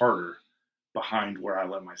made harder behind where I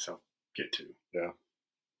let myself get to. Yeah.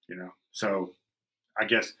 So I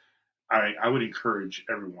guess I would encourage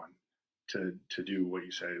everyone to do what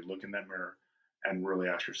you say, look in that mirror and really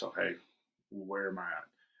ask yourself, hey, where am I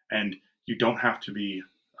at? And you don't have to be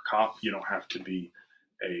a cop. You don't have to be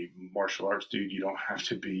a martial arts dude. You don't have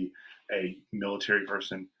to be a military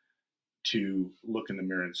person to look in the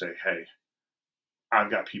mirror and say, hey,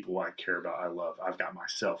 I've got people I care about, I love. I've got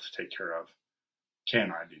myself to take care of.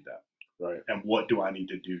 Can I do that? Right. And what do I need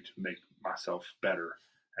to do to make myself better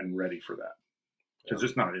and ready for that? Because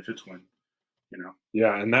it's not if, it's when,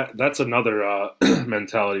 Yeah, and that's another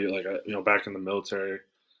mentality. Like, back in the military,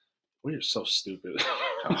 we are so stupid.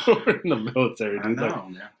 We're in the military, dude. I know,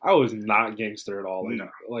 man. I was not gangster at all. No.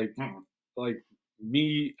 Like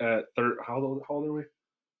me at how old are we?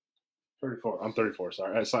 34. I'm 34.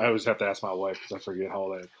 Sorry. I always have to ask my wife because I forget how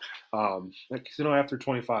old I am. After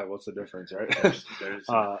 25, what's the difference,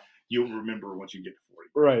 right? You'll remember once you get to 40.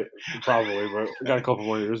 Right. Probably, but we got a couple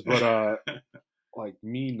more years. But like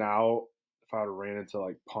me now, if I would have ran into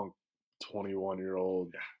like punk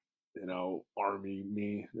 21-year-old, army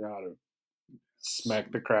me, I'd have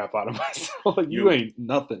smacked the crap out of myself. Like you ain't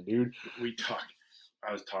nothing, dude.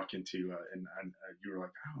 I was talking to, and you were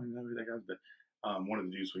like, I don't know who that guy is, but one of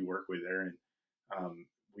the dudes we work with there, and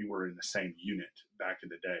we were in the same unit back in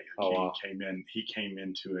the day. Wow. He came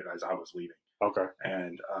into it as I was leaving. Okay.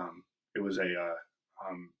 And it was a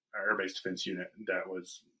air-based defense unit that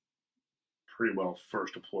was pretty well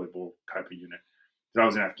first deployable type of unit. I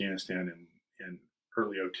was in Afghanistan in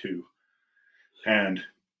early 2002, and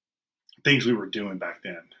things we were doing back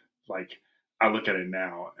then, like I look at it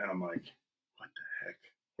now and I'm like, what the heck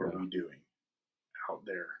were we doing out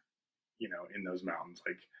there, in those mountains?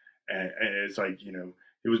 Like, and it's like,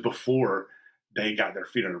 it was before they got their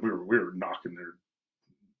feet under. We were knocking their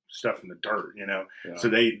stuff in the dirt, Yeah. So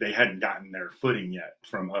they hadn't gotten their footing yet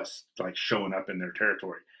from us, like showing up in their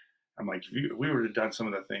territory. I'm like, if we would have done some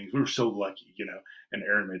of the things, we were so lucky, And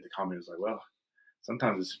Aaron made the comment, was like, well,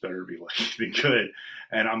 sometimes it's better to be lucky than good.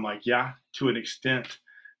 And I'm like, yeah, to an extent,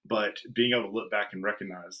 but being able to look back and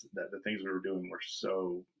recognize that the things we were doing were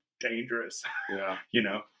so dangerous. Yeah.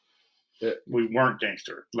 We weren't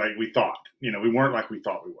gangster like we thought. We weren't like we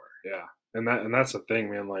thought we were. Yeah. And that's the thing,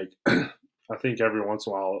 man. Like, I think every once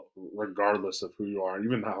in a while, regardless of who you are,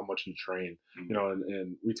 even how much you train, Mm-hmm.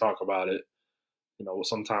 and we talk about it,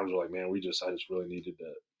 sometimes we're like, man, I just really needed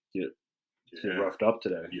to get roughed up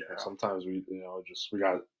today. Yeah. Like sometimes we,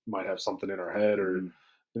 might have something in our head, or,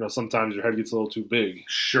 sometimes your head gets a little too big.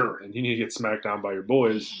 Sure. And you need to get smacked down by your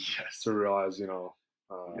boys yes. to realize,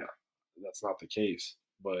 that's not the case.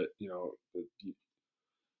 But,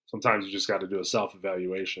 sometimes you just got to do a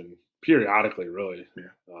self-evaluation periodically, really,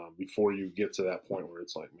 before you get to that point where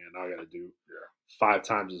it's like, man, now I got to do 5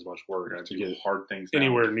 times as much work to get hard things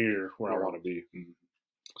anywhere near where I want to be. Mm-hmm.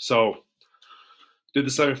 So, did the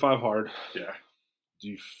 75 hard. Yeah. Do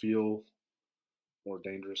you feel more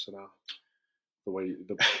dangerous now?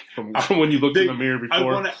 From when you looked in the mirror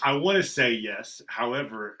before? I want to say yes.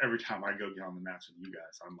 However, every time I go get on the mats with you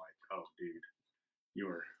guys, I'm like, oh, dude, you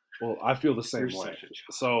are. Well, I feel the same way.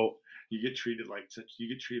 So you get treated you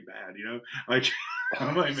get treated bad, Like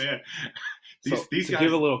I'm like, man, these guys.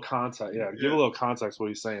 Give a little context. Yeah, give a little context what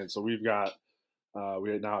he's saying. So we've got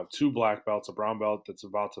we now have 2 black belts, a brown belt that's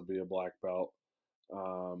about to be a black belt,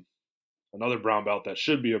 another brown belt that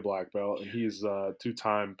should be a black belt, and he's a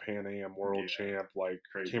 2-time Pan Am world champ. Like,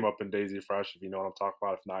 crazy. Came up in Daisy Fresh, if you know what I'm talking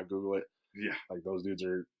about. If not, Google it. Yeah, like those dudes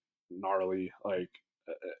are gnarly. Like.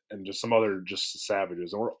 And just some other just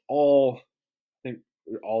savages. And we're all, I think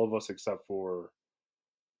all of us except for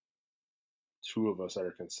 2 of us that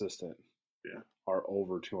are consistent are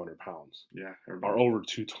over 200 pounds. Yeah. Are over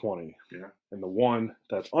 220. Yeah. And the one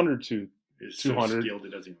that's under 200, so skilled, it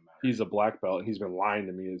doesn't even matter. He's a black belt, and he's been lying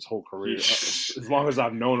to me his whole career. As long as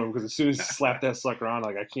I've known him, because as soon as he slapped that sucker on,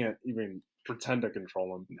 like, I can't even pretend to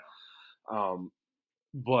control him. No.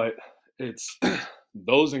 But it's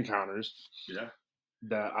those encounters. Yeah.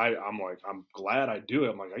 That I'm like, I'm glad I do it.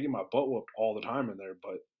 I'm like, I get my butt whooped all the time in there,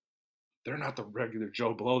 but they're not the regular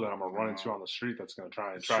Joe Blow that I'm gonna run into on the street that's gonna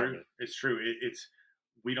try and try me. It's true. It's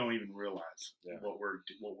we don't even realize what we're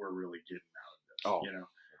really getting out of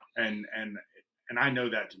this. And I know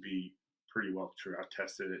that to be pretty well true. I've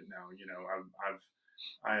tested it now.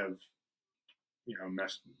 I have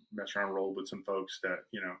messed around, rolled with some folks that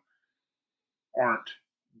aren't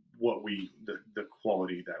what the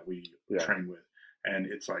quality that we train with. And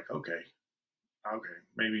it's like, okay,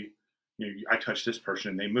 maybe I touch this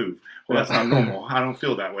person and they move. Well, that's not normal. I don't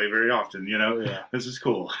feel that way very often. This is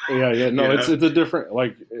cool. Yeah. No, it's a different.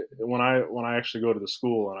 Like when I actually go to the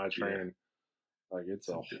school and I train, like it's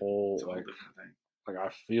a whole different thing. Like I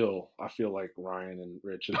feel like Ryan and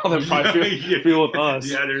Rich and all them probably feel with us.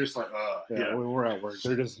 Yeah, they're just like, when we're at work,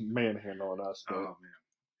 they're just manhandling us. But, oh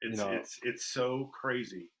man, it's so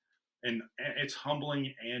crazy, and it's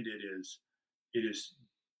humbling, and it is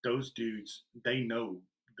those dudes, they know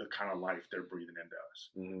the kind of life they're breathing into us,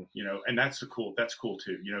 mm-hmm. And that's cool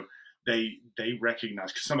too. They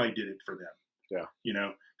recognize, because somebody did it for them. Yeah.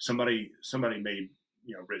 Somebody made,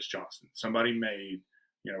 Rich Johnson, somebody made,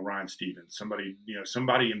 Ryan Stevens,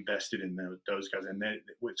 somebody invested in those guys. And then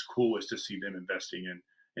what's cool is to see them investing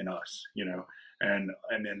in us, and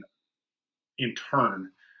then in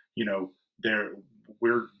turn, you know,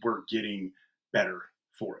 we're getting better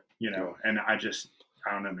for it, you know. And I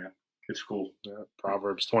don't know, man. It's cool. Yeah.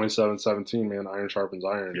 Proverbs 27:17, man, iron sharpens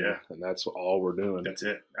iron. Yeah. And that's all we're doing. That's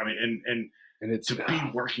it. I mean, and it's to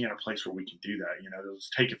be working at a place where we can do that, you know, let's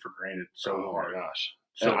take it for granted so hard. Oh my gosh.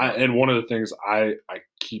 So and one of the things I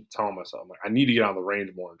keep telling myself, like, I need to get on the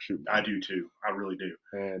range more and shoot more. I do too. I really do.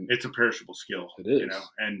 And it's a perishable skill. It is. You know,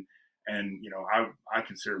 and you know, I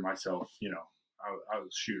consider myself, you know, I was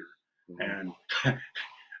a shooter. And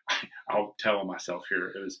I'll tell myself here,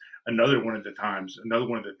 it was another one of the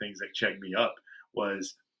things that checked me up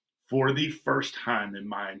was for the first time in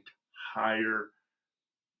my entire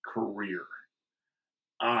career,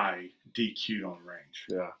 I DQ'd on the range.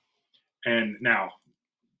 Yeah. And now,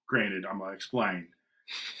 granted, I'm gonna explain.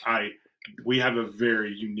 We have a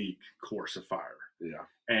very unique course of fire. Yeah.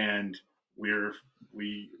 And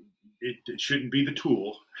it shouldn't be the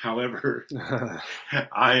tool. However,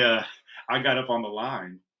 I got up on the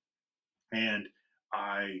line and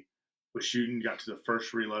I was shooting, got to the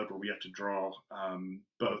first reload where we have to draw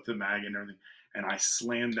both the mag and everything. And I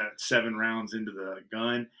slammed that 7 rounds into the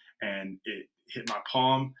gun and it hit my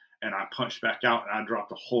palm and I punched back out and I dropped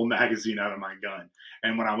the whole magazine out of my gun.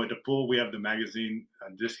 And when I went to pull, we have the magazine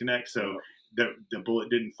disconnect. So the bullet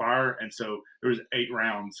didn't fire. And so there was 8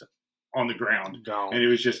 rounds on the ground and it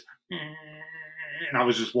was just, and I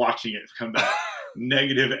was just watching it come back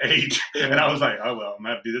 -8. And I was like, oh, well, I'm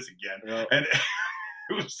going to have to do this again. Yeah. And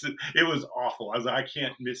it was awful. I was like, I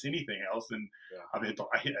can't miss anything else. And I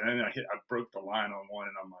broke the line on one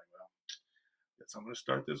and I'm like, well, guess I'm going to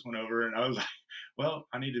start this one over. And I was like, well,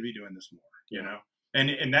 I need to be doing this more, you know?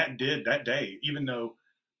 And that day, even though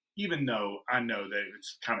I know that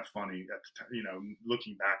it's kind of funny at the time, you know,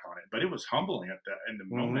 looking back on it, but it was humbling in the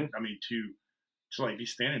moment. I mean, to like be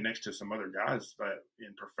standing next to some other guys that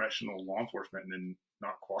in professional law enforcement and then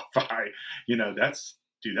not qualify, you know, that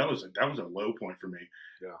was a low point for me.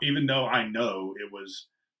 Yeah. Even though I know it was,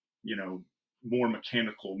 you know, more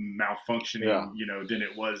mechanical malfunctioning, you know, than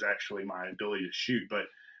it was actually my ability to shoot, but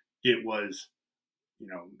it was, you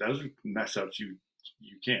know, those are mess ups you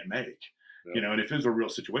can't make. Yeah. You know, and if it's a real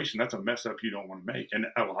situation, that's a mess up you don't want to make. And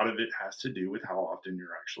a lot of it has to do with how often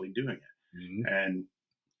you're actually doing it. Mm-hmm. And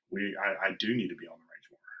I do need to be on the range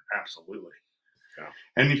more. Absolutely. Yeah.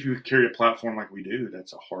 And if you carry a platform like we do,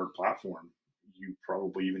 that's a hard platform. You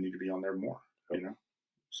probably even need to be on there more. Yep. You know,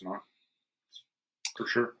 it's not for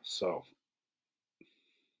sure. So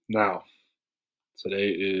now today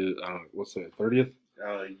is, I don't know, what's the 30th?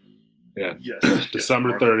 Yeah. Yes.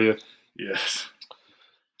 December 30th. Yes.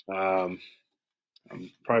 Probably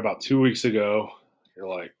about 2 weeks ago, you're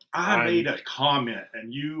like, I made a comment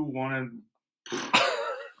and you wanted.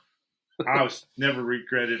 I never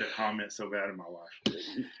regretted a comment so bad in my life.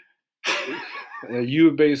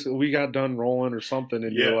 You basically, we got done rolling or something,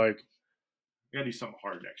 and you're like, "You gotta do something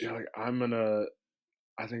hard next year." Like, I don't remember.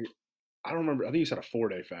 I think you said a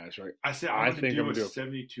 4-day fast, right? I said I'm gonna do a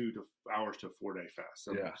 72 hours to a 4-day fast.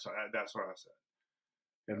 So, so that's what I said.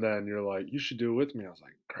 And then you're like, "You should do it with me." I was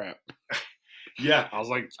like, "Crap." Yeah, I was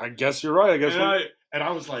like, "I guess you're right." I guess. And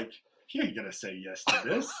I was like, "He ain't gonna say yes to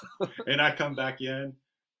this." And I come back in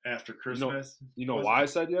after Christmas. You know why I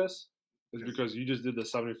said yes? It's because you just did the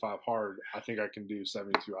 75 hard. I think I can do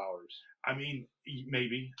 72 hours. I mean,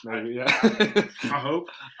 maybe. Yeah. I hope.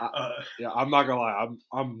 I'm not gonna lie.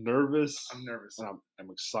 I'm nervous. I'm nervous. And I'm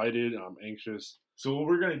excited and I'm anxious. So what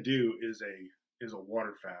we're gonna do is a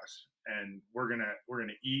water fast, and we're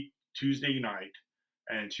gonna eat Tuesday night,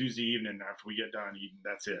 and Tuesday evening after we get done eating,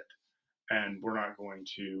 that's it. And we're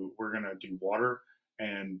gonna do water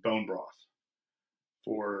and bone broth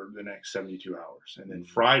for the next 72 hours, and then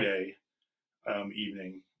Friday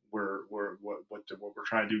evening what we're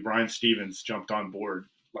trying to do. Brian Stevens jumped on board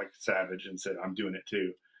like savage and said, "I'm doing it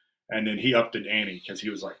too," and then he upped the ante because he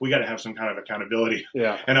was like, "We got to have some kind of accountability."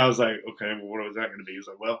 Yeah, and I was like, "Okay, well, what was that going to be?" He was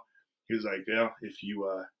like, "Yeah, if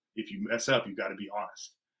you mess up, you got to be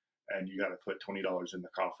honest, and you got to put $20 in the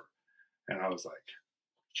coffer." And I was like,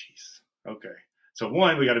 "Jeez, okay." So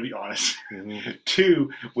 1, we got to be honest. Mm-hmm.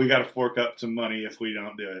 2, we got to fork up some money if we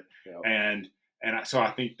don't do it. Yep. So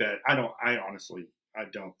I think that I don't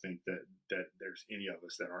think that there's any of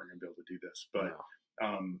us that aren't going to be able to do this, but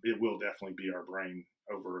it will definitely be our brain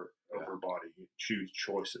over body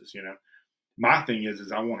choices. You know, my thing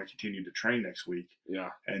is I want to continue to train next week.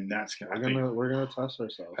 Yeah, and we're gonna test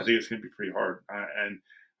ourselves. I think it's going to be pretty hard.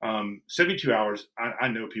 72 hours. I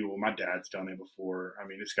know people. My dad's done it before. I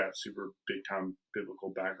mean, it's got super big time biblical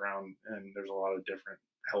background, and there's a lot of different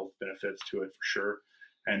health benefits to it for sure.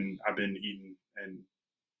 And I've been eating and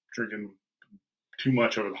drinking too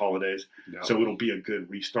much over the holidays. Yep. So it'll be a good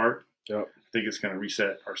restart. Yep. I think it's going to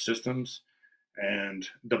reset our systems. And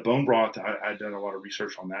the bone broth, I've done a lot of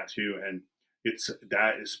research on that too. And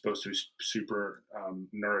that is supposed to be super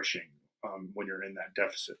nourishing when you're in that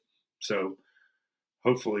deficit. So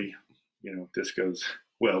hopefully, this goes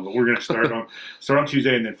well. But we're going to start on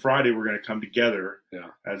Tuesday, and then Friday we're going to come together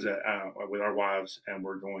as with our wives, and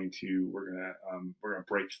we're going to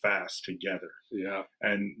break fast together. Yeah.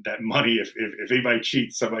 And that money, if anybody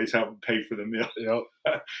cheats, somebody's helping pay for the meal. Yep.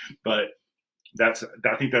 But I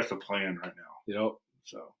think that's the plan right now. Yep.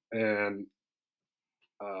 So, and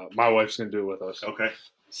my wife's gonna do it with us. Okay.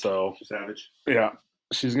 So savage. Yeah,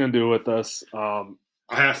 she's gonna do it with us. I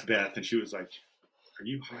asked Beth, and she was like, "Are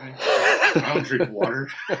you high? I don't drink water."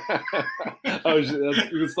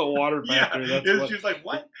 It's the water factor. Yeah. She was like,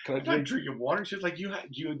 "What? I'm not drinking water." She was like, "You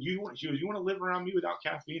want to live around me without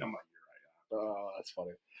caffeine?" I'm like, "You're right." Oh, that's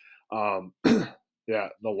funny. Yeah,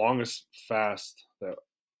 the longest fast that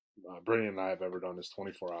Brittany and I have ever done is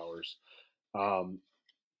 24 hours. And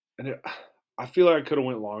I feel like I could have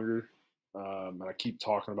went longer. And I keep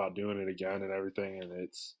talking about doing it again and everything. And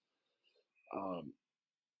it's,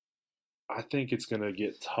 I think it's going to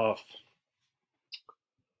get tough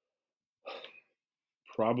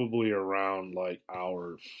probably around like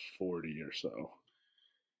hour 40 or so.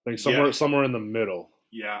 I think somewhere in the middle.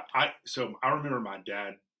 Yeah. So I remember my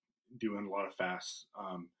dad doing a lot of fasts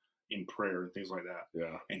in prayer and things like that.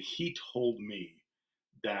 Yeah. And he told me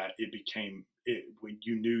that it became when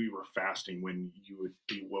you knew you were fasting when you would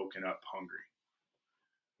be woken up hungry.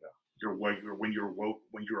 Yeah. When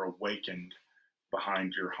you're awakened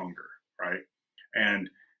behind your hunger, right? And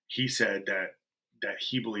he said that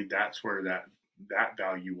he believed that's where that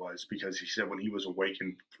value was, because he said when he was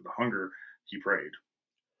awakened for the hunger, he prayed.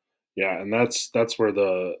 Yeah, and that's where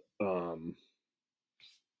the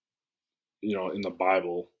in the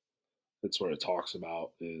Bible, that's where it talks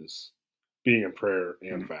about is being in prayer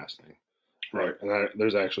and fasting. Right. And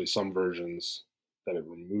there's actually some versions that it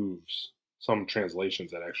removes, some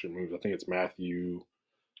translations that actually removes. I think it's Matthew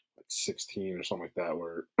 16 or something like that,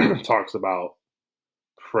 where it talks about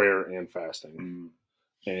prayer and fasting.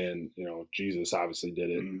 And, Jesus obviously did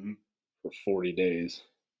it for 40 days.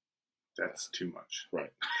 That's too much.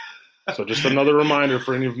 Right. So just another reminder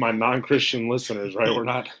for any of my non-Christian listeners,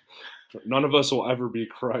 right? None of us will ever be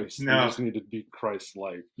Christ. No. We just need to be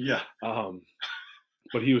Christ-like. Yeah.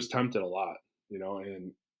 But he was tempted a lot,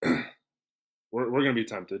 and we're going to be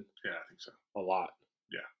tempted. Yeah, I think so. A lot.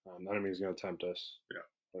 Yeah. The enemy's going to tempt us. Yeah.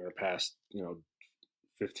 We're going to pass,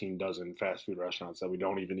 15 dozen fast food restaurants that we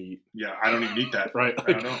don't even eat. Yeah, I don't even eat that. Right.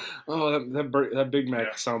 I don't know. Oh, that Big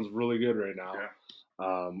Mac sounds really good right now. Yeah.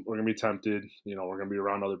 We're going to be tempted. We're going to be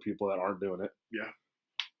around other people that aren't doing it. Yeah.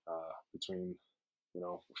 Between,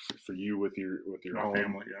 for you with your my home,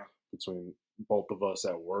 family, yeah. Between both of us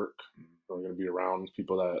at work, we're going to be around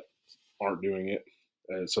people that aren't doing it.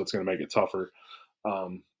 So it's going to make it tougher.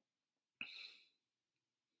 I'm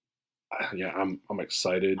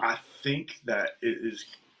excited. I think that it is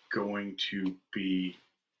going to be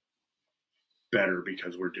better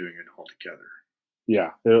because we're doing it all together.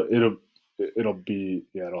 Yeah, it'll be.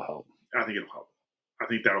 Yeah, it'll help. I think it'll help. I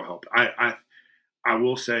think that'll help. I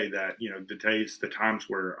will say that the times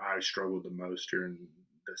where I struggled the most during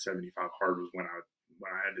the 75 hard was when I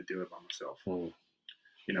had to do it by myself.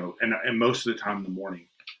 And most of the time in the morning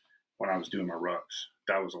when I was doing my rucks,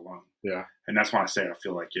 that was alone. Yeah. And that's why I say I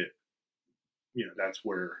feel like it, that's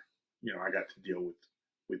where, I got to deal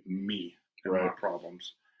with me and my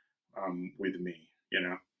problems with me,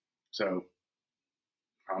 So,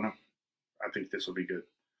 I don't know. I think this will be good.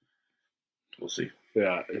 We'll see.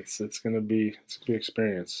 Yeah, it's gonna be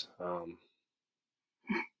experience.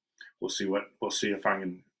 We'll see if I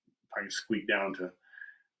can squeak down to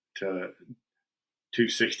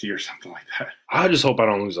 260 or something like that. I just hope I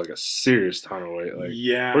don't lose like a serious ton of weight. Like,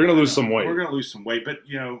 yeah, we're gonna lose some weight. We're gonna lose some weight, but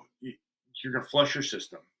you're gonna flush your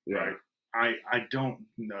system, right? I don't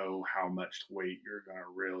know how much weight you're gonna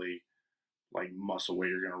really, like muscle weight,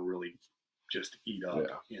 you're gonna really just eat up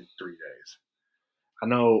in 3 days. I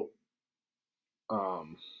know.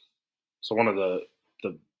 So one of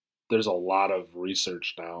there's a lot of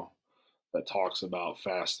research now that talks about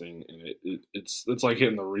fasting, and it's like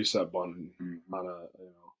hitting the reset button on a,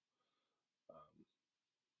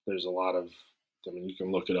 there's a lot of, you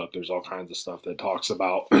can look it up. There's all kinds of stuff that talks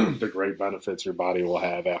about the great benefits your body will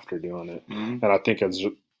have after doing it. And I think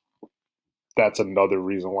that's another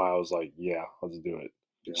reason why I was like, yeah, let's do it.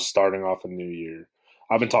 Yeah. Starting off a new year.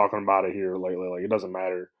 I've been talking about it here lately. Like, it doesn't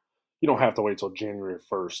matter. You don't have to wait till January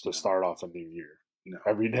 1st to start off a new year. No.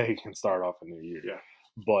 Every day can start off a new year. Yeah.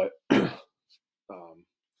 But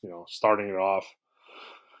starting it off,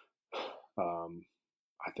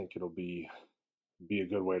 I think it'll be a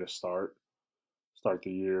good way to start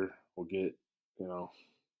the year. We'll get,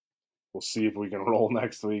 we'll see if we can roll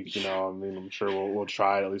next week. I mean, I'm sure we'll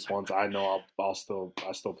try it at least once. I know I still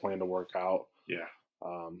plan to work out. Yeah.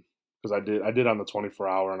 Because I did on the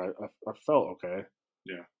 24-hour, and I felt okay.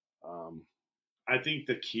 Yeah. I think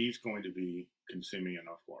the key is going to be consuming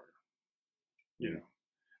enough water.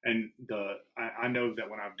 And I know that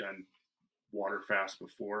when I've done water fast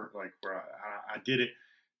before, like where I did it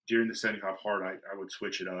during the 75 hard, I would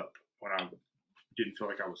switch it up when I didn't feel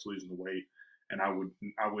like I was losing the weight, and I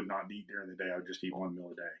would not eat during the day. I would just eat 1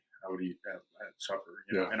 meal a day. I would eat at supper,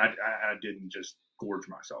 and I didn't just gorge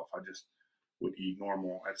myself. I just would eat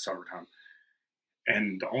normal at supper time.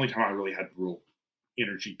 And the only time I really had real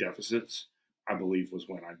energy deficits, I believe, was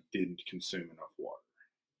when I didn't consume enough water.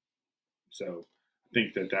 So I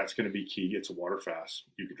think that's going to be key. It's a water fast.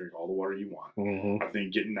 You can drink all the water you want. Mm-hmm. I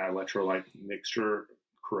think getting that electrolyte mixture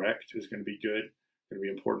correct is going to be good, going to be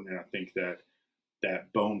important. And I think that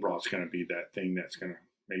bone broth is going to be that thing that's going to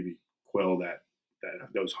maybe quell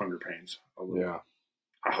those hunger pains a little. Yeah.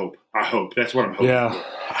 I hope. That's what I'm hoping. Yeah.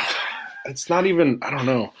 It's not even, I don't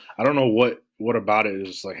know what about it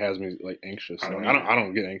is like has me like anxious. I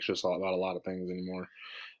don't get anxious about a lot of things anymore.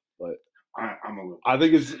 But I'm a little. I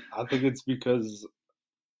think it's because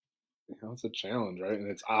it's a challenge, right?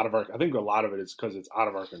 And it's out of our. I think a lot of it is because it's out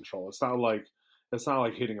of our control. It's not like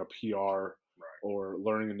hitting a PR or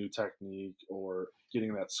learning a new technique or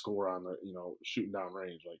getting that score on the shooting down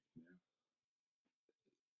range.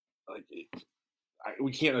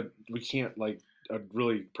 We can't like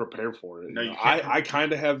really prepare for it. No, you can't. can't. I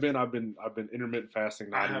kind of have been. I've been intermittent fasting,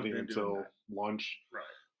 not eating until lunch. Right.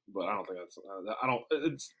 But I don't think that's. I don't.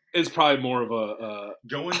 It's probably more of a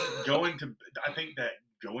going to. I think that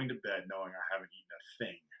going to bed knowing I haven't eaten a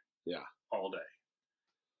thing. All day.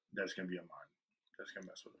 That's gonna be a mind. That's gonna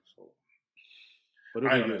mess with us a little. But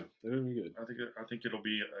it'll be good. It'll be good. I think it'll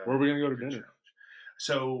be. Where are we gonna go to dinner? Challenge.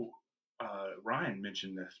 So, Ryan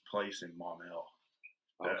mentioned this place in Mom Hill.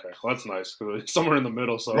 Okay, well, that's nice because it's somewhere in the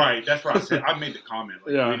middle. So right, that's what I said. I made the comment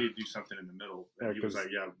we need to do something in the middle. And he was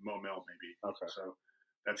like, Mom Hill maybe. Okay, so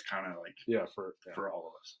that's kind of like for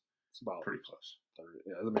all of us. It's about pretty close. 30.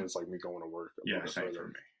 Yeah, I mean it's like me going to work. Same for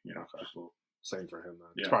me. Okay. Just a little, same for him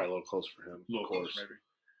then. It's probably a little close for him. A little close,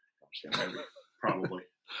 maybe. Probably.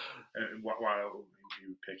 Why you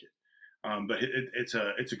would pick it? But it's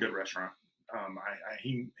a good restaurant.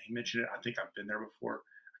 He mentioned it. I think I've been there before.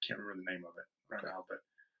 I can't remember the name of it right now, but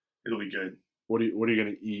it'll be good. What are you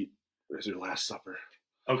gonna eat as your last supper?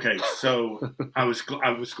 Okay, so I was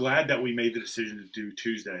glad that we made the decision to do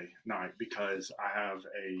Tuesday night because I have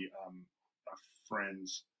a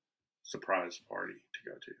friend's surprise party to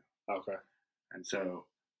go to. Okay. And so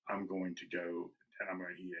I'm going to go and I'm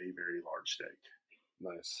going to eat a very large steak.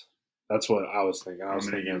 Nice. That's what I was thinking. I'm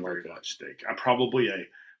going to eat a very large steak. I probably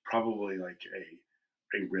like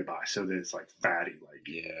a ribeye, so that it's like fatty, like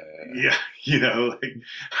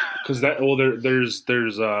because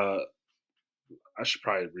there's I should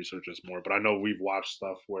probably research this more, but I know we've watched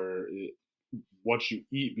stuff where what you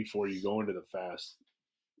eat before you go into the fast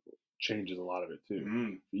changes a lot of it too.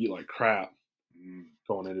 Mm. You eat like crap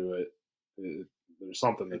going into it. There's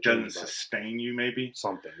something that doesn't sustain you, maybe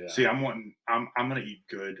something. Yeah. See, I'm gonna eat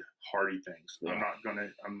good, hearty things. Yeah.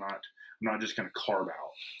 I'm not just gonna carb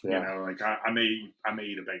out. Yeah. Like I may eat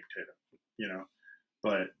a baked potato.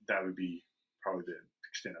 But that would be probably the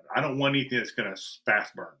extent of it. I don't want anything that's gonna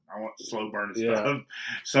fast burn. I want slow burn stuff.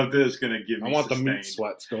 Something that's gonna give me. I want sustained. the meat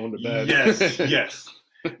sweats going to bed. Yes,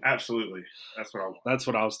 absolutely. That's what I want. That's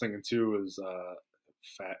what I was thinking too. Is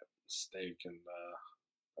fat steak and.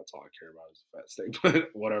 That's all I care about is a fat steak, but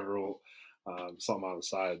whatever, something on the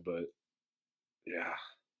side. But yeah,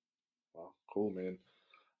 well, cool, man.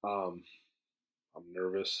 I'm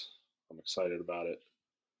nervous. I'm excited about it.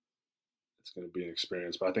 It's going to be an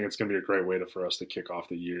experience, but I think it's going to be a great way for us to kick off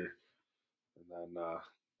the year, and then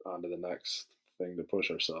on to the next thing to push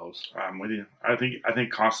ourselves. I'm with you. I think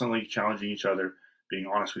constantly challenging each other, being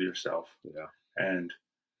honest with yourself, and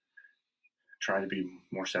trying to be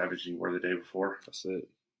more savage than you were the day before. That's it.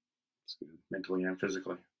 Good. Mentally and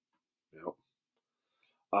physically. Yep.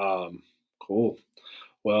 Cool.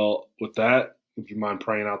 Well, with that, would you mind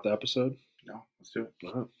praying out the episode? No, let's do it.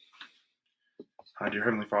 Uh-huh. Dear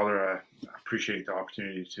Heavenly Father, I appreciate the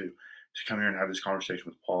opportunity to come here and have this conversation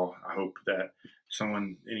with Paul. I hope that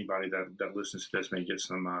anybody that listens to this may get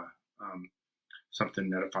some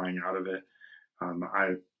something edifying out of it.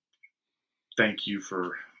 I thank you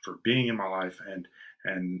for being in my life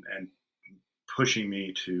and pushing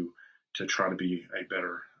me to to try to be a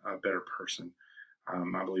better person.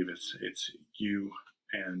 I believe it's you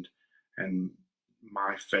and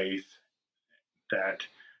my faith that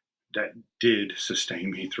did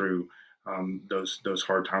sustain me through those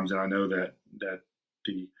hard times, and I know that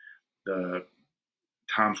the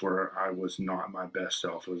times where I was not my best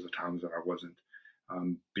self, it was the times that I wasn't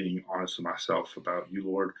being honest with myself about you,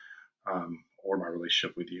 Lord, or my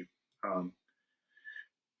relationship with you.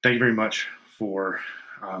 Thank you very much for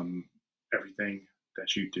everything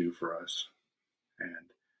that you do for us. And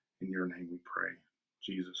in your name we pray.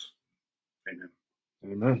 Jesus. Amen.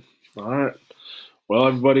 Amen. All right. Well,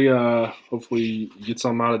 everybody, hopefully you get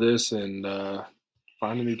something out of this and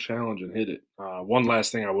find a new challenge and hit it. One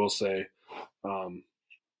last thing I will say,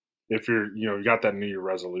 if you got that New Year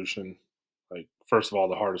resolution, like, first of all,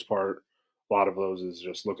 the hardest part, a lot of those is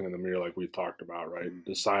just looking in the mirror like we've talked about, right?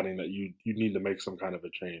 Mm-hmm. Deciding that you need to make some kind of a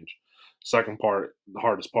change. Second part, the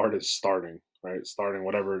hardest part is starting, right? Starting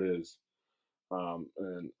whatever it is.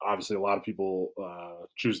 And obviously a lot of people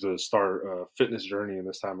choose to start a fitness journey in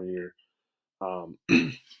this time of year.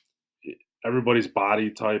 Everybody's body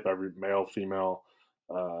type, every male, female,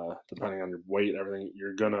 depending on your weight, everything,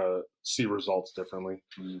 you're going to see results differently.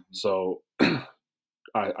 Mm-hmm. So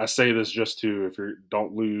I say this just to, if you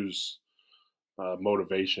don't lose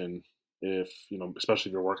motivation, especially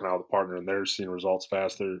if you're working out with a partner and they're seeing results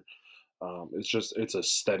faster, it's a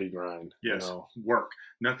steady grind. Yes, work.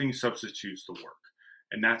 Nothing substitutes the work.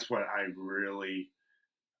 And that's what I really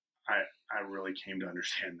came to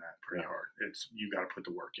understand that pretty hard. It's, you got to put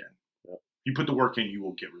the work in. Yep. You put the work in, you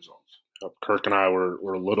will get results. Kirk and I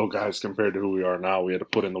were little guys compared to who we are now. We had to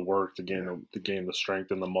put in the work to gain the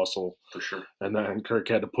strength and the muscle. For sure. And then Kirk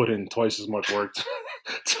had to put in twice as much work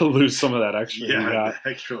to lose some of that extra. The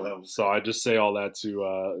extra level. So I just say all that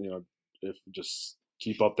to if just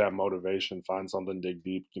keep up that motivation, find something, dig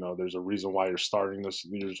deep. There's a reason why you're starting this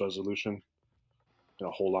New Year's resolution.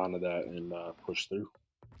 Hold on to that and push through.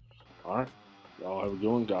 All right. Y'all have a good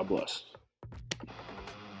one. God bless.